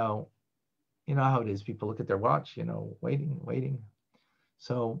time, you know how it is. People look at their watch, waiting.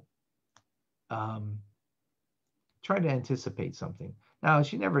 So try to anticipate something. Now,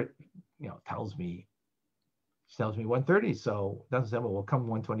 she never, tells me, she tells me 1:30, so it doesn't say, well, we'll come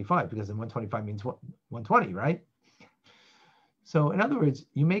 1:25, because then 1:25 means 1:20, right? So in other words,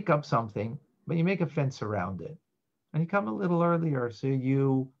 you make up something, but you make a fence around it. And you come a little earlier, so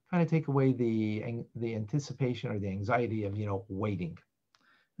you kind of take away the anticipation or the anxiety of, waiting.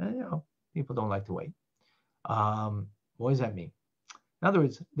 And, people don't like to wait. What does that mean? In other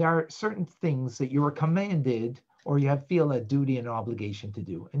words, there are certain things that you are commanded or you feel a duty and obligation to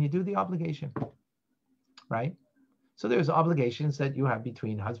do, and you do the obligation, right? So there's obligations that you have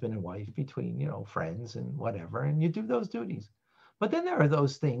between husband and wife, between, friends and whatever, and you do those duties. But then there are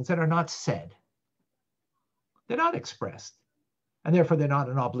those things that are not said. They're not expressed, and therefore they're not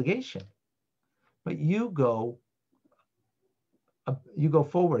an obligation. But you go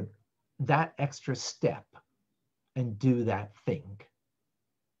forward that extra step and do that thing.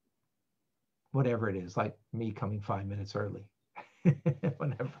 Whatever it is, like me coming 5 minutes early.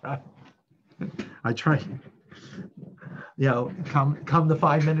 Whenever I try, come the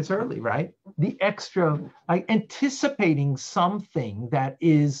 5 minutes early, right? The extra, like anticipating something that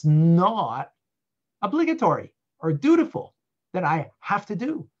is not obligatory or dutiful that I have to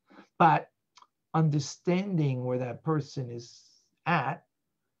do, but understanding where that person is at,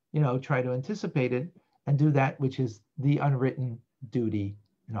 try to anticipate it and do that which is the unwritten duty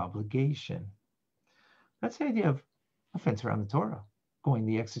and obligation. That's the idea of a fence around the Torah, going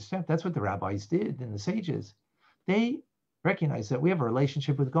the extra step. That's what the rabbis did and the sages. They recognized that we have a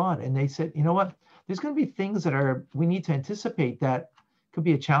relationship with God, and they said, you know what? There's going to be things that we need to anticipate that could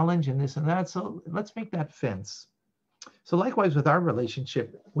be a challenge and this and that. So let's make that fence. So likewise with our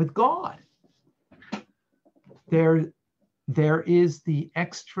relationship with God, there is the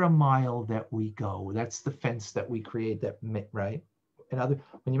extra mile that we go. That's the fence that we create, right?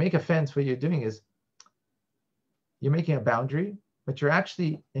 When you make a fence, what you're doing is you're making a boundary, but you're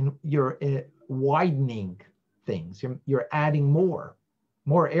actually widening things. You're adding more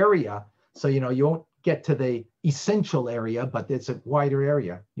area. So, you won't get to the essential area, but it's a wider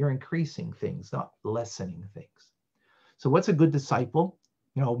area. You're increasing things, not lessening things. So what's a good disciple?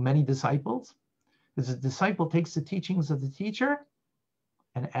 Many disciples is a disciple takes the teachings of the teacher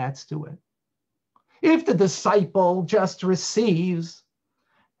and adds to it. If the disciple just receives,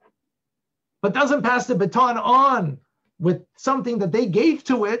 but doesn't pass the baton on with something that they gave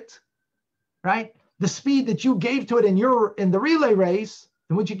to it, right? The speed that you gave to it in the relay race,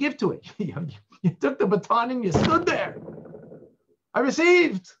 then what'd you give to it? You took the baton and you stood there. I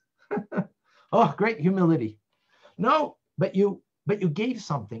received. Oh, great humility. No, but you gave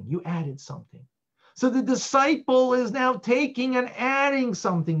something. You added something. So the disciple is now taking and adding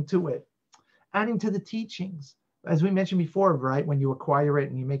something to it, adding to the teachings. As we mentioned before, right, when you acquire it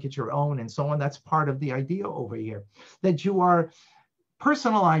and you make it your own and so on, that's part of the idea over here, that you are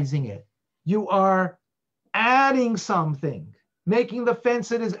personalizing it. You are adding something, making the fence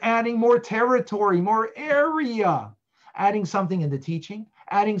that is adding more territory, more area, adding something in the teaching,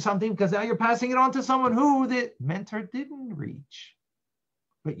 adding something because now you're passing it on to someone who the mentor didn't reach,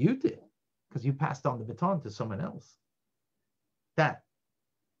 but you did because you passed on the baton to someone else. That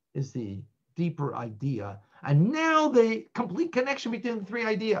is the deeper idea. And now the complete connection between the three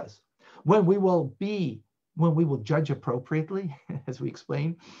ideas. When we will judge appropriately, as we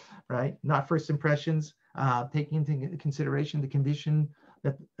explained, right? Not first impressions, taking into consideration the condition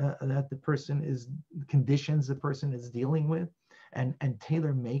that the person is, conditions the person is dealing with, and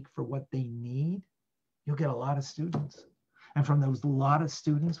tailor make for what they need, you'll get a lot of students. And from those lot of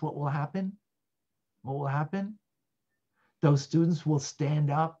students, what will happen? What will happen? Those students will stand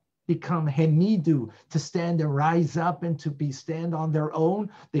up, become hemidu, to stand and rise up and to stand on their own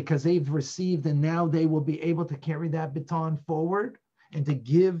because they've received, and now they will be able to carry that baton forward and to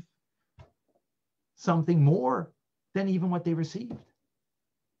give something more than even what they received.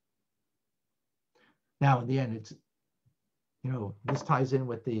 Now, in the end, it's, this ties in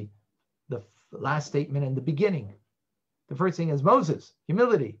with the last statement in the beginning. The first thing is Moses,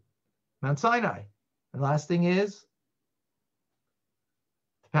 humility, Mount Sinai. And the last thing is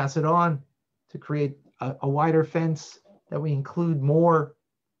to pass it on, to create a wider fence that we include more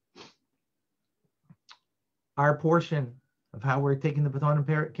our portion of how we're taking the baton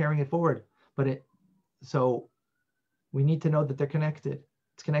and carrying it forward. So we need to know that they're connected.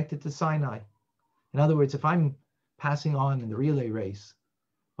 It's connected to Sinai. In other words, if I'm passing on in the relay race,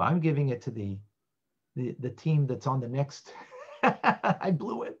 well, I'm giving it to the team that's on the next. I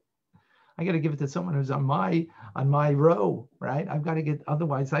blew it. I got to give it to someone who's on my row, right? I've got to get,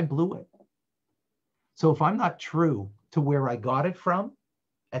 otherwise I blew it. So if I'm not true to where I got it from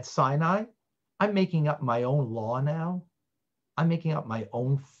at Sinai, I'm making up my own law now. I'm making up my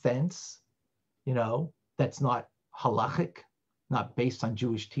own fence, that's not halachic, not based on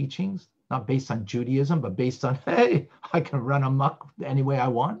Jewish teachings, not based on Judaism, but based on, hey, I can run amok any way I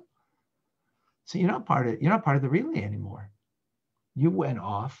want. So you're not part of the relay anymore. You went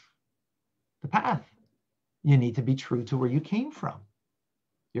off the path. You need to be true to where you came from.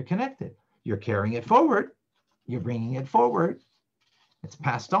 You're connected. You're carrying it forward. You're bringing it forward. It's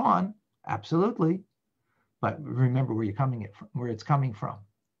passed on, absolutely. But remember where it's coming from,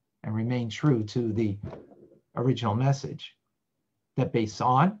 and remain true to the original message that based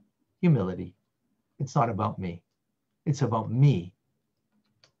on humility. It's not about me. It's about me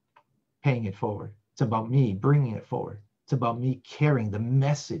paying it forward. It's about me bringing it forward. It's about me carrying the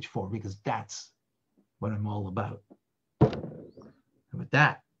message forward, because that's what I'm all about. And with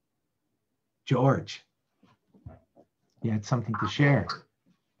that, George, you had something to share.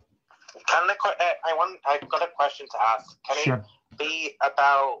 I've got a question to ask. Can it be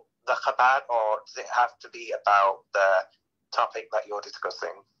about the Chabad, or does it have to be about the topic that you're discussing?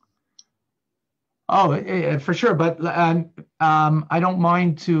 Oh, for sure. But I don't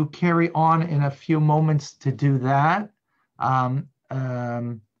mind to carry on in a few moments to do that. I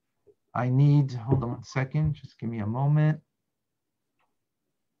need, hold on one second, just give me a moment.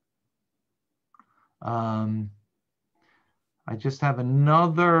 I just have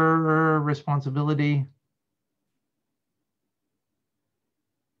another responsibility.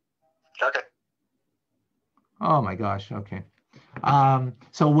 Okay. Oh my gosh. Okay.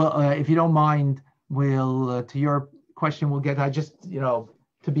 So we'll, if you don't mind, we'll to your question, we'll get. I just,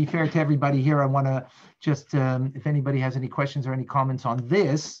 to be fair to everybody here, I want to just, if anybody has any questions or any comments on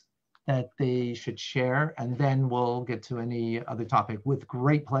this, that they should share, and then we'll get to any other topic with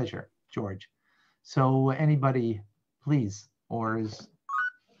great pleasure, George. So anybody, please, or is.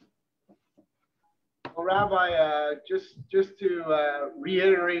 Well, Rabbi, just to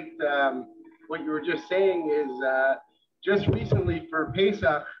reiterate what you were just saying is just recently for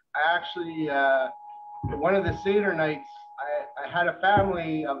Pesach, I actually, one of the Seder nights, I had a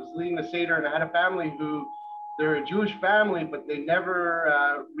family, I was leading the Seder, and I had a family who, they're a Jewish family, but they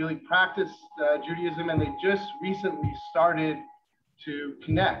never really practiced Judaism, and they just recently started to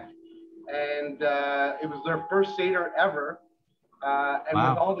connect. And it was their first Seder ever. And Wow.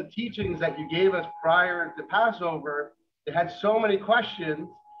 with all the teachings that you gave us prior to Passover, they had so many questions.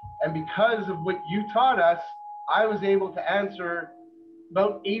 And because of what you taught us, I was able to answer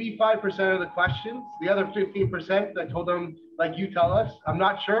about 85% of the questions. The other 15%, I told them, like you tell us, I'm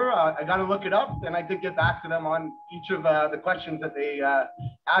not sure. I got to look it up. And I did get back to them on each of the questions that they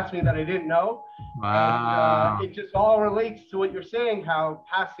asked me that I didn't know. Wow. And it just all relates to what you're saying, how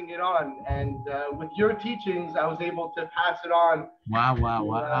passing it on. And with your teachings, I was able to pass it on. Wow, wow,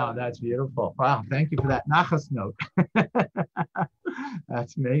 wow. That's beautiful. Wow. Thank you for that nachas note.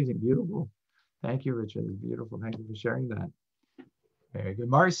 That's amazing. Beautiful. Thank you, Richard. It's beautiful. Thank you for sharing that. Very good.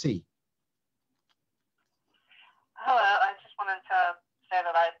 Marcy. Hello. I just wanted to say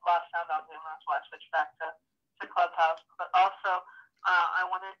that I lost sound on Zoom. That's why I switched back to Clubhouse. But also, I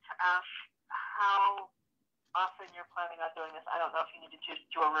wanted to ask how often you're planning on doing this. I don't know if you need to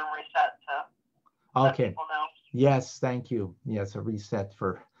do a room reset to let people know. Yes, thank you. Yes, a reset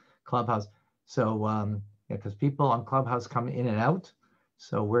for Clubhouse. So, yeah, because people on Clubhouse come in and out.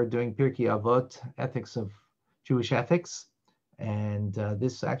 So we're doing Pirkei Avot, ethics of Jewish ethics. And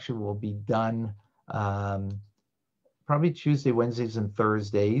this actually will be done probably Tuesday, Wednesdays, and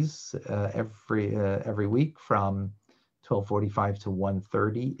Thursdays every week from 12:45 to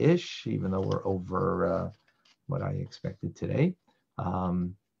 1:30-ish, even though we're over what I expected today.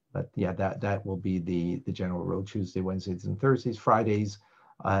 But yeah, that will be the general rule: Tuesday, Wednesdays, and Thursdays. Fridays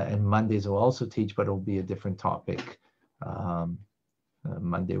and Mondays will also teach, but it'll be a different topic.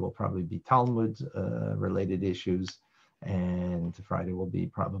 Monday will probably be Talmud related issues, and Friday will be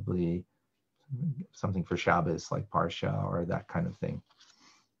probably something for Shabbos, like Parsha or that kind of thing.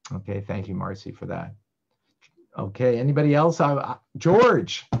 Okay, thank you, Marcy, for that. Okay, anybody else?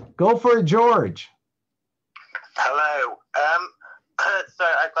 George, go for it, George. Hello. So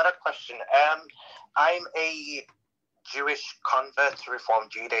I've got a question. I'm a Jewish convert to Reform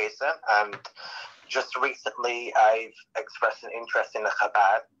Judaism, and just recently I've expressed an interest in the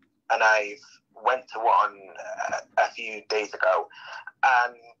Chabad, and I've went to one a few days ago,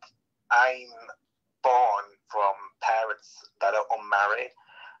 and I'm born from parents that are unmarried,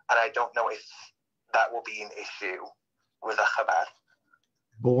 and I don't know if that will be an issue with a Chabad.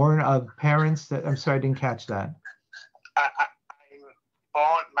 Born of parents that, I'm sorry, I didn't catch that. I'm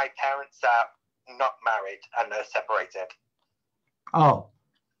born, my parents are not married and they're separated. Oh,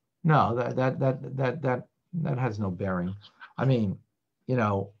 no, that has no bearing. I mean,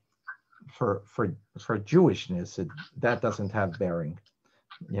 for Jewishness, that doesn't have bearing.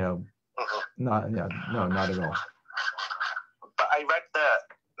 No, not at all. But I read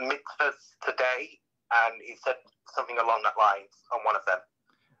the mitzvahs today, and it said something along that lines on one of them.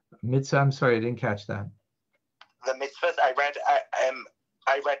 Mitzvah, I'm sorry, I didn't catch that. The mitzvahs I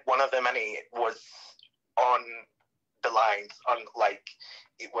read one of them, and it was on the lines on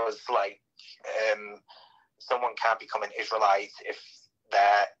someone can't become an Israelite if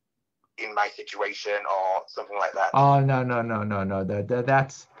they're in my situation or something like that. Oh, no.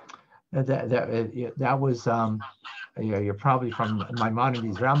 That was you're probably from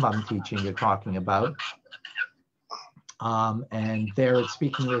Maimonides Rambam teaching you're talking about. And there it's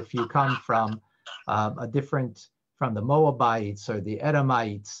speaking if you come from from the Moabites or the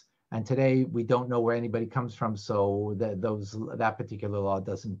Edomites, and today we don't know where anybody comes from, so that particular law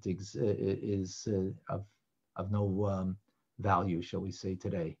is of no value, shall we say,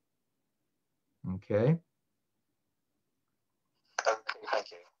 today. Okay.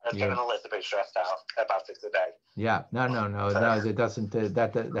 Thank you. I'm getting a little bit stressed out about it today. Yeah, no, it doesn't.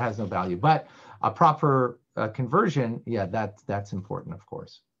 That has no value. But a proper conversion, yeah, that's important, of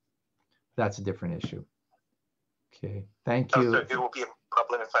course. That's a different issue. Okay, thank you. So it will be a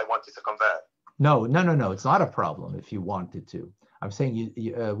problem if I wanted to convert. No. It's not a problem if you wanted to. I'm saying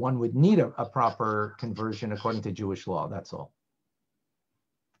one would need a proper conversion according to Jewish law. That's all.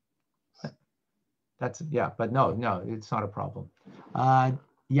 But no, it's not a problem.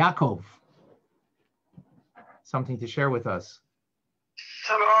 Yaakov, something to share with us.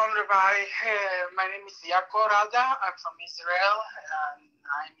 Shalom, Rabbi. My name is Yaakov Rada. I'm from Israel, and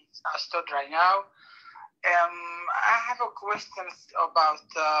I'm in Ashdod right now. I have a question about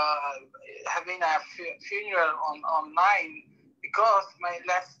having a funeral online, because my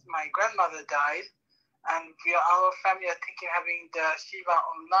grandmother died, and our family are thinking having the Shiva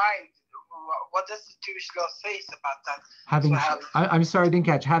online. What does the Jewish law say about that? I'm sorry, I didn't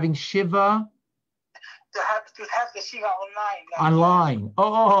catch. Having Shiva? To have the Shiva online. Online.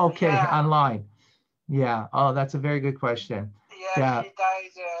 Oh, okay, yeah. Online. Yeah. Oh, that's a very good question. Yeah. She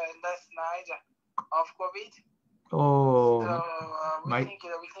died last night of COVID. Oh. So we think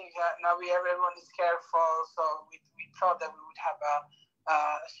that now everyone is careful. So we thought that we would have a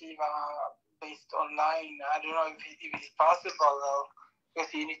Shiva based online. I don't know if it's possible though,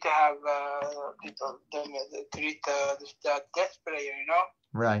 because you need to have people to read the death prayer, you know.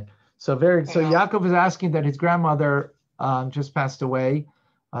 Right. So Yaakov is asking that his grandmother just passed away.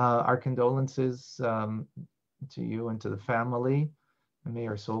 Our condolences to you and to the family. And may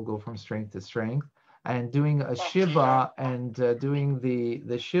her soul go from strength to strength. And doing a Shiva and doing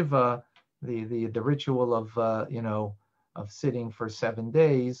the Shiva, the ritual of sitting for 7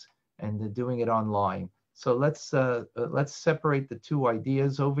 days and doing it online. So let's separate the two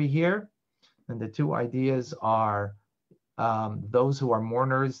ideas over here. And the two ideas are those who are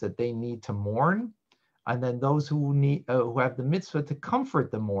mourners, that they need to mourn, and then those who have the mitzvah to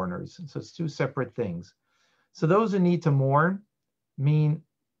comfort the mourners. So it's two separate things. So those who need to mourn mean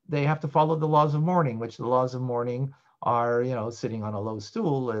they have to follow the laws of mourning, which the laws of mourning are, sitting on a low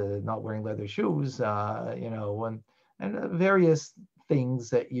stool, not wearing leather shoes, and various things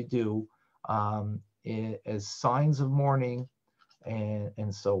that you do as signs of mourning,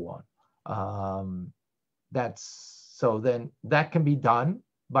 and so on. So then that can be done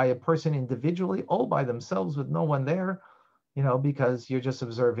by a person individually, all by themselves with no one there, because you're just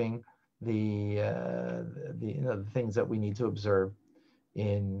observing the things that we need to observe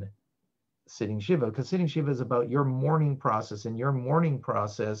in sitting Shiva, because sitting Shiva is about your mourning process, and your mourning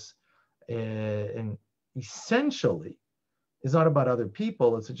process and essentially is not about other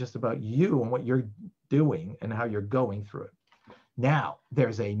people. It's just about you and what you're doing and how you're going through it. Now,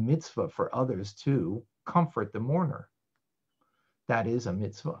 there's a mitzvah for others to comfort the mourner. That is a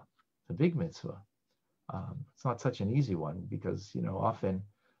mitzvah. It's a big mitzvah. It's not such an easy one because, often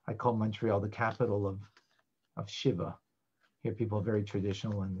I call Montreal the capital of Shiva. Here people are very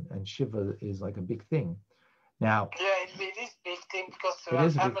traditional, and Shiva is like a big thing. Now, it is a big thing because my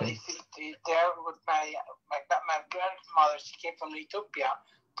family is there with my grandmother. She came from Ethiopia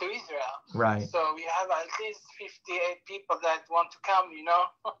to Israel. Right. So we have at least 58 people that want to come,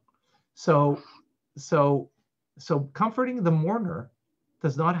 So comforting the mourner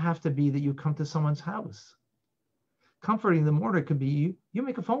does not have to be that you come to someone's house. Comforting the mourner could be you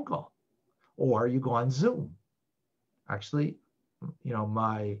make a phone call, or you go on Zoom. Actually,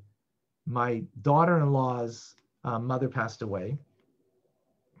 my daughter-in-law's mother passed away,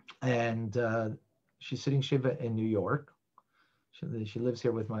 and she's sitting Shiva in New York. She lives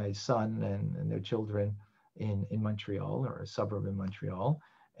here with my son and their children in Montreal, or a suburb in Montreal,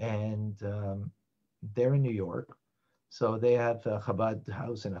 and they're in New York. So they have a Chabad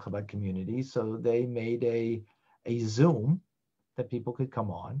house and a Chabad community. So they made a Zoom that people could come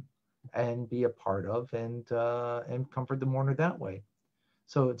on and be a part of, and comfort the mourner that way.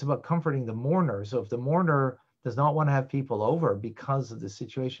 So it's about comforting the mourner. So if the mourner does not want to have people over because of the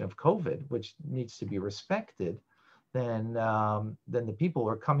situation of COVID, which needs to be respected, then the people who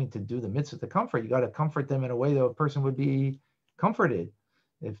are coming to do the mitzvah to comfort, you got to comfort them in a way that a person would be comforted.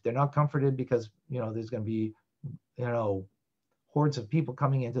 If they're not comforted because there's going to be hordes of people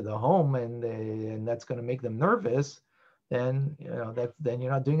coming into the home, and that's going to make them nervous, then then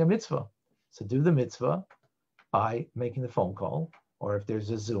you're not doing a mitzvah. So do the mitzvah by making the phone call, or if there's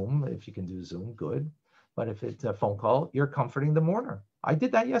a Zoom, if you can do Zoom, good. But if it's a phone call, you're comforting the mourner. I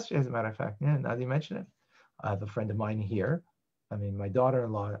did that yesterday, as a matter of fact. Yeah, now that you mention it, I have a friend of mine here. My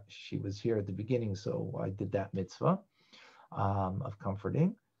daughter-in-law, she was here at the beginning, so I did that mitzvah of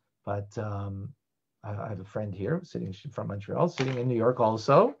comforting. But I have a friend here sitting from Montreal, sitting in New York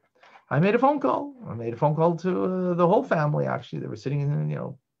also. I made a phone call. I made a phone call to the whole family, actually. They were sitting in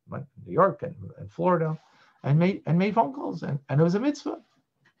New York and Florida, and made phone calls, and it was a mitzvah.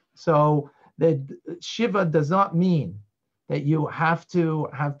 So that Shiva does not mean that you have to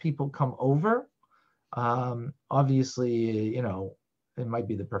have people come over. Obviously, it might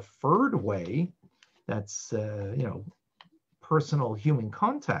be the preferred way. That's, personal human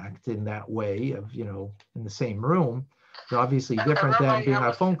contact in that way of, in the same room. It's obviously different than being on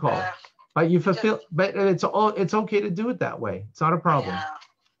a phone call. But you fulfill, but it's okay to do it that way. It's not a problem. Yeah.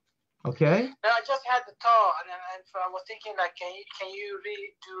 Okay? No, I just had the thought, and I was thinking, like, can you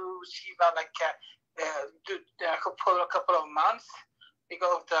really do Shiva, like, do a couple of months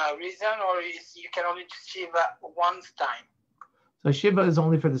because of the reason, or you can only do Shiva once time? So Shiva is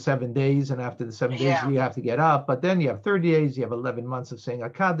only for the 7 days, and after the 7 days, you have to get up. But then you have 30 days, you have 11 months of saying a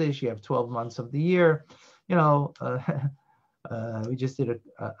Kaddish, you have 12 months of the year. We just did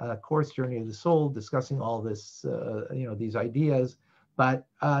a course, Journey of the Soul, discussing all this, these ideas. But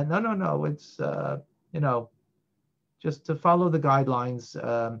no, it's, just to follow the guidelines.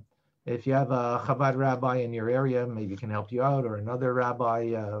 If you have a Chabad rabbi in your area, maybe can help you out, or another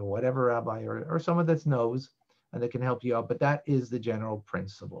rabbi, whatever rabbi, or someone that knows, and they can help you out. But that is the general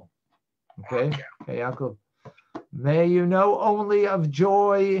principle. Okay, Yaakov. May you know only of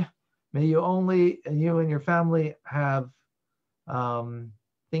joy. May you and your family have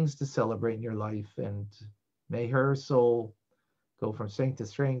things to celebrate in your life, and may her soul go from strength to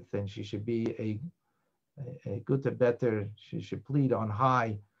strength, and she should be a good to better. She should plead on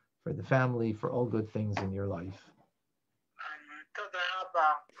high for the family, for all good things in your life.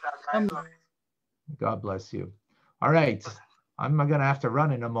 God bless you. All right. I'm going to have to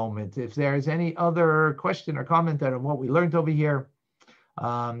run in a moment. If there's any other question or comment on what we learned over here,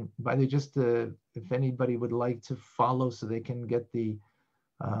 by the way, just if anybody would like to follow so they can get the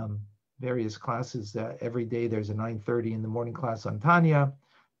various classes, every day there's a 9:30 in the morning class on Tanya.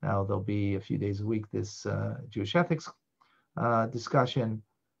 Now there'll be a few days a week this Jewish ethics discussion.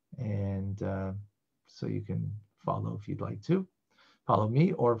 And so you can follow if you'd like to. Follow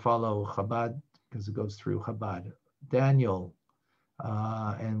me or follow Chabad, because it goes through Chabad. Daniel.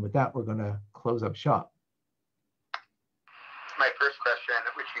 And with that, we're going to close up shop. My first question,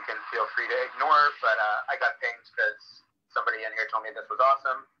 which you can feel free to ignore, but I got pinged because somebody in here told me this was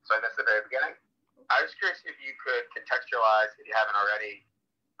awesome, so I missed the very beginning. I was curious if you could contextualize, if you haven't already,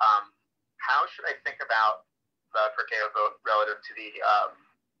 how should I think about the Pirkei Avot relative to the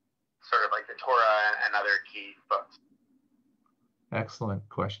sort of like the Torah and other key books? Excellent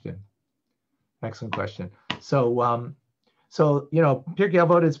question. So, Pirkei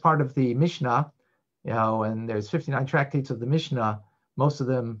Avot is part of the Mishneh, and there's 59 tractates of the Mishneh. Most of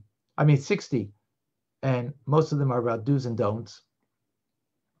them, 60, and most of them are about do's and don'ts,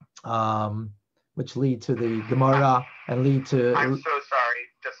 which lead to the Gemara and lead to. I'm so sorry.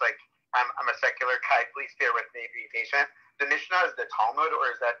 Just like I'm a secular guy. Please bear with me. Be patient. The Mishnah is the Talmud, or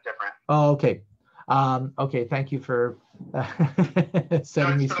is that different? Oh, okay. Okay. Thank you for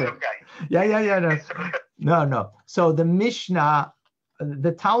setting me straight. Okay. Yeah. No. So the Mishnah,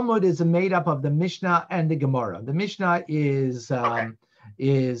 the Talmud is made up of the Mishnah and the Gemara. The Mishnah is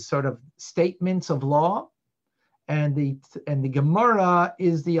sort of statements of law, and the Gemara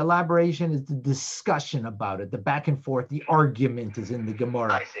is the elaboration, is the discussion about it, the back and forth, the argument is in the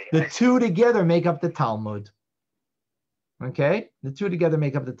Gemara. The two together make up the Talmud. Okay, the two together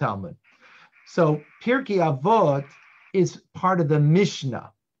make up the Talmud. So Pirkei Avot is part of the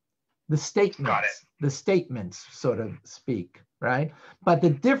Mishnah, the statements, so to speak, right? But the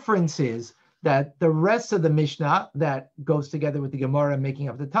difference is that the rest of the Mishnah that goes together with the Gemara making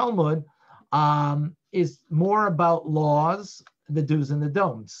up the Talmud is more about laws, the do's and the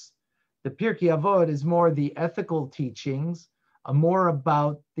don'ts. The Pirkei Avot is more the ethical teachings, more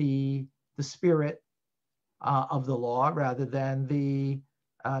about the spirit of the law rather than the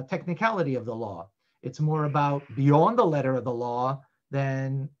technicality of the law. It's more about beyond the letter of the law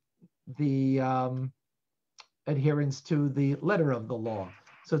than the adherence to the letter of the law.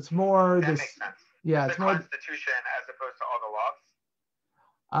 So it's more that this. Makes sense. Yeah, it's more Constitution as opposed to all the laws.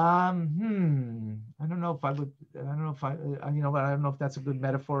 I don't know if I would. I don't know if I. I don't know if that's a good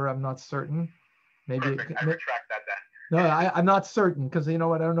metaphor. I'm not certain. Maybe. Perfect. I retract that then. No, I'm not certain because I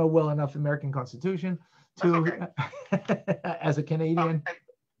don't know well enough American Constitution to, as a Canadian.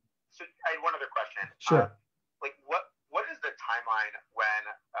 So I had one other question. Sure. What is the timeline when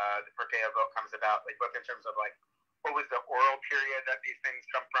the Pirkei Avot comes about? Like both in terms of like what was the oral period that these things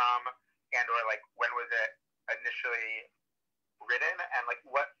come from, and or like when was it initially written, and like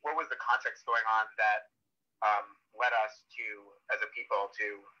what was the context going on that led us to, as a people, to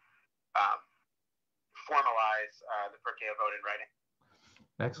formalize the Pirkei Avot in writing?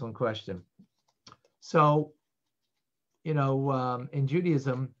 Excellent question. So, in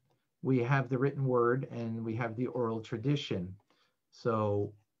Judaism, we have the written word and we have the oral tradition.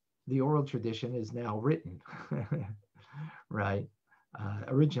 So the oral tradition is now written, right?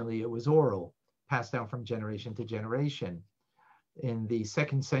 Originally, it was oral, passed down from generation to generation. In the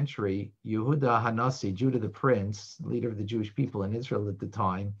 2nd century, Yehuda Hanasi, Judah the prince, leader of the Jewish people in Israel at the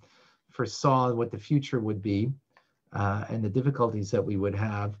time, foresaw what the future would be and the difficulties that we would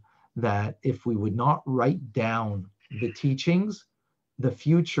have, that if we would not write down the teachings, the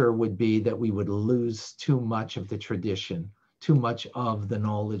future would be that we would lose too much of the tradition, too much of the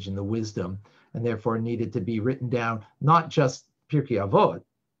knowledge and the wisdom, and therefore needed to be written down, not just Pirkei Avot,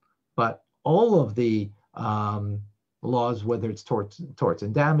 but all of the laws, whether it's torts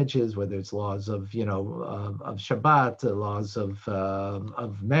and damages, whether it's laws of of Shabbat, laws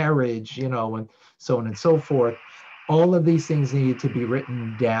of marriage, and so on and so forth. All of these things needed to be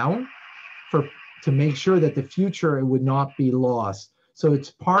written down to make sure that the future it would not be lost. So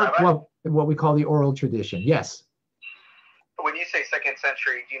it's part of what we call the oral tradition. Yes. When you say 2nd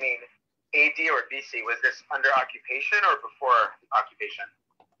century, do you mean AD or BC? Was this under occupation or before occupation?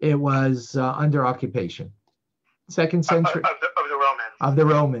 It was under occupation. 2nd century of the Romans. Of the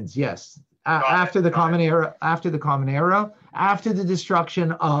Romans, yes. After the Common Era, after the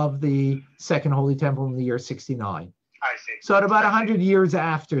destruction of the Second Holy Temple in the year 69. I see. So at about 100 years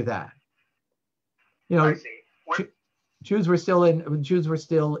after that, I see. Jews were still in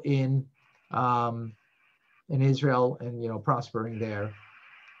Israel and prospering there.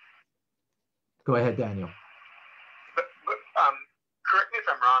 Go ahead, Daniel. But correct me if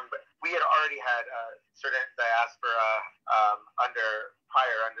I'm wrong, but we had already had certain diaspora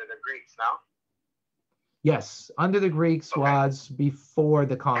under the Greeks, no? Yes, under the Greeks was before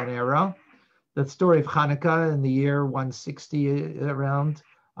the Common Era. The story of Hanukkah in the year 160 around,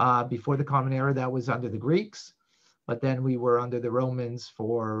 before the Common Era, that was under the Greeks. But then we were under the Romans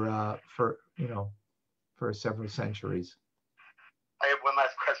for several centuries. I have one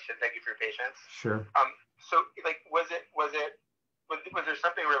last question. Thank you for your patience. Sure. So, was there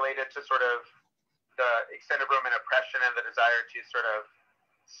something related to sort of the extent of Roman oppression and the desire to sort of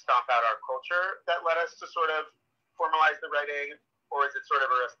stomp out our culture that led us to sort of formalize the writing, or is it sort of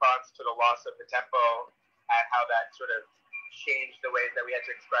a response to the loss of the temple and how that sort of changed the ways that we had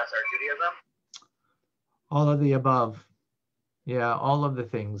to express our Judaism? All of the above. Yeah, all of the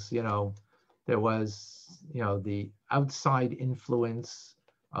things. There was, the outside influence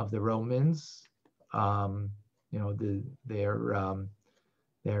of the Romans,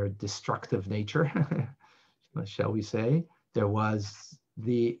 their destructive nature, shall we say. There was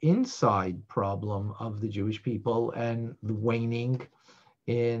the inside problem of the Jewish people and the waning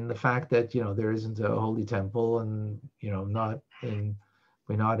in the fact that, there isn't a holy temple and,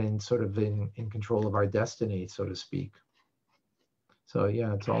 we're not in control of our destiny, so to speak. So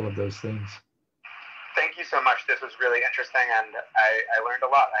yeah, it's all of those things. Thank you so much. This was really interesting, and I learned a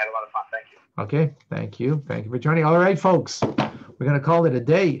lot. I had a lot of fun. Thank you. Okay, thank you. Thank you for joining. All right, folks, we're going to call it a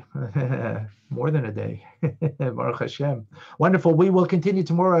day. More than a day. Baruch Hashem. Wonderful. We will continue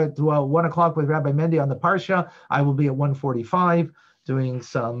tomorrow at 1 o'clock with Rabbi Mendy on the Parsha. I will be at 1:45 doing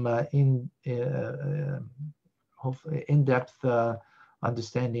some hopefully in-depth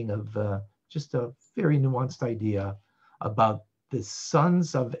understanding of just a very nuanced idea about the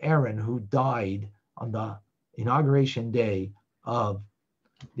sons of Aaron who died on the inauguration day of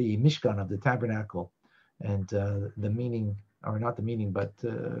the Mishkan, of the tabernacle, and the meaning, or not the meaning, but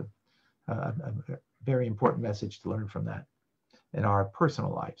a very important message to learn from that in our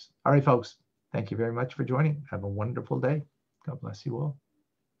personal lives. All right, folks, thank you very much for joining. Have a wonderful day. God bless you all.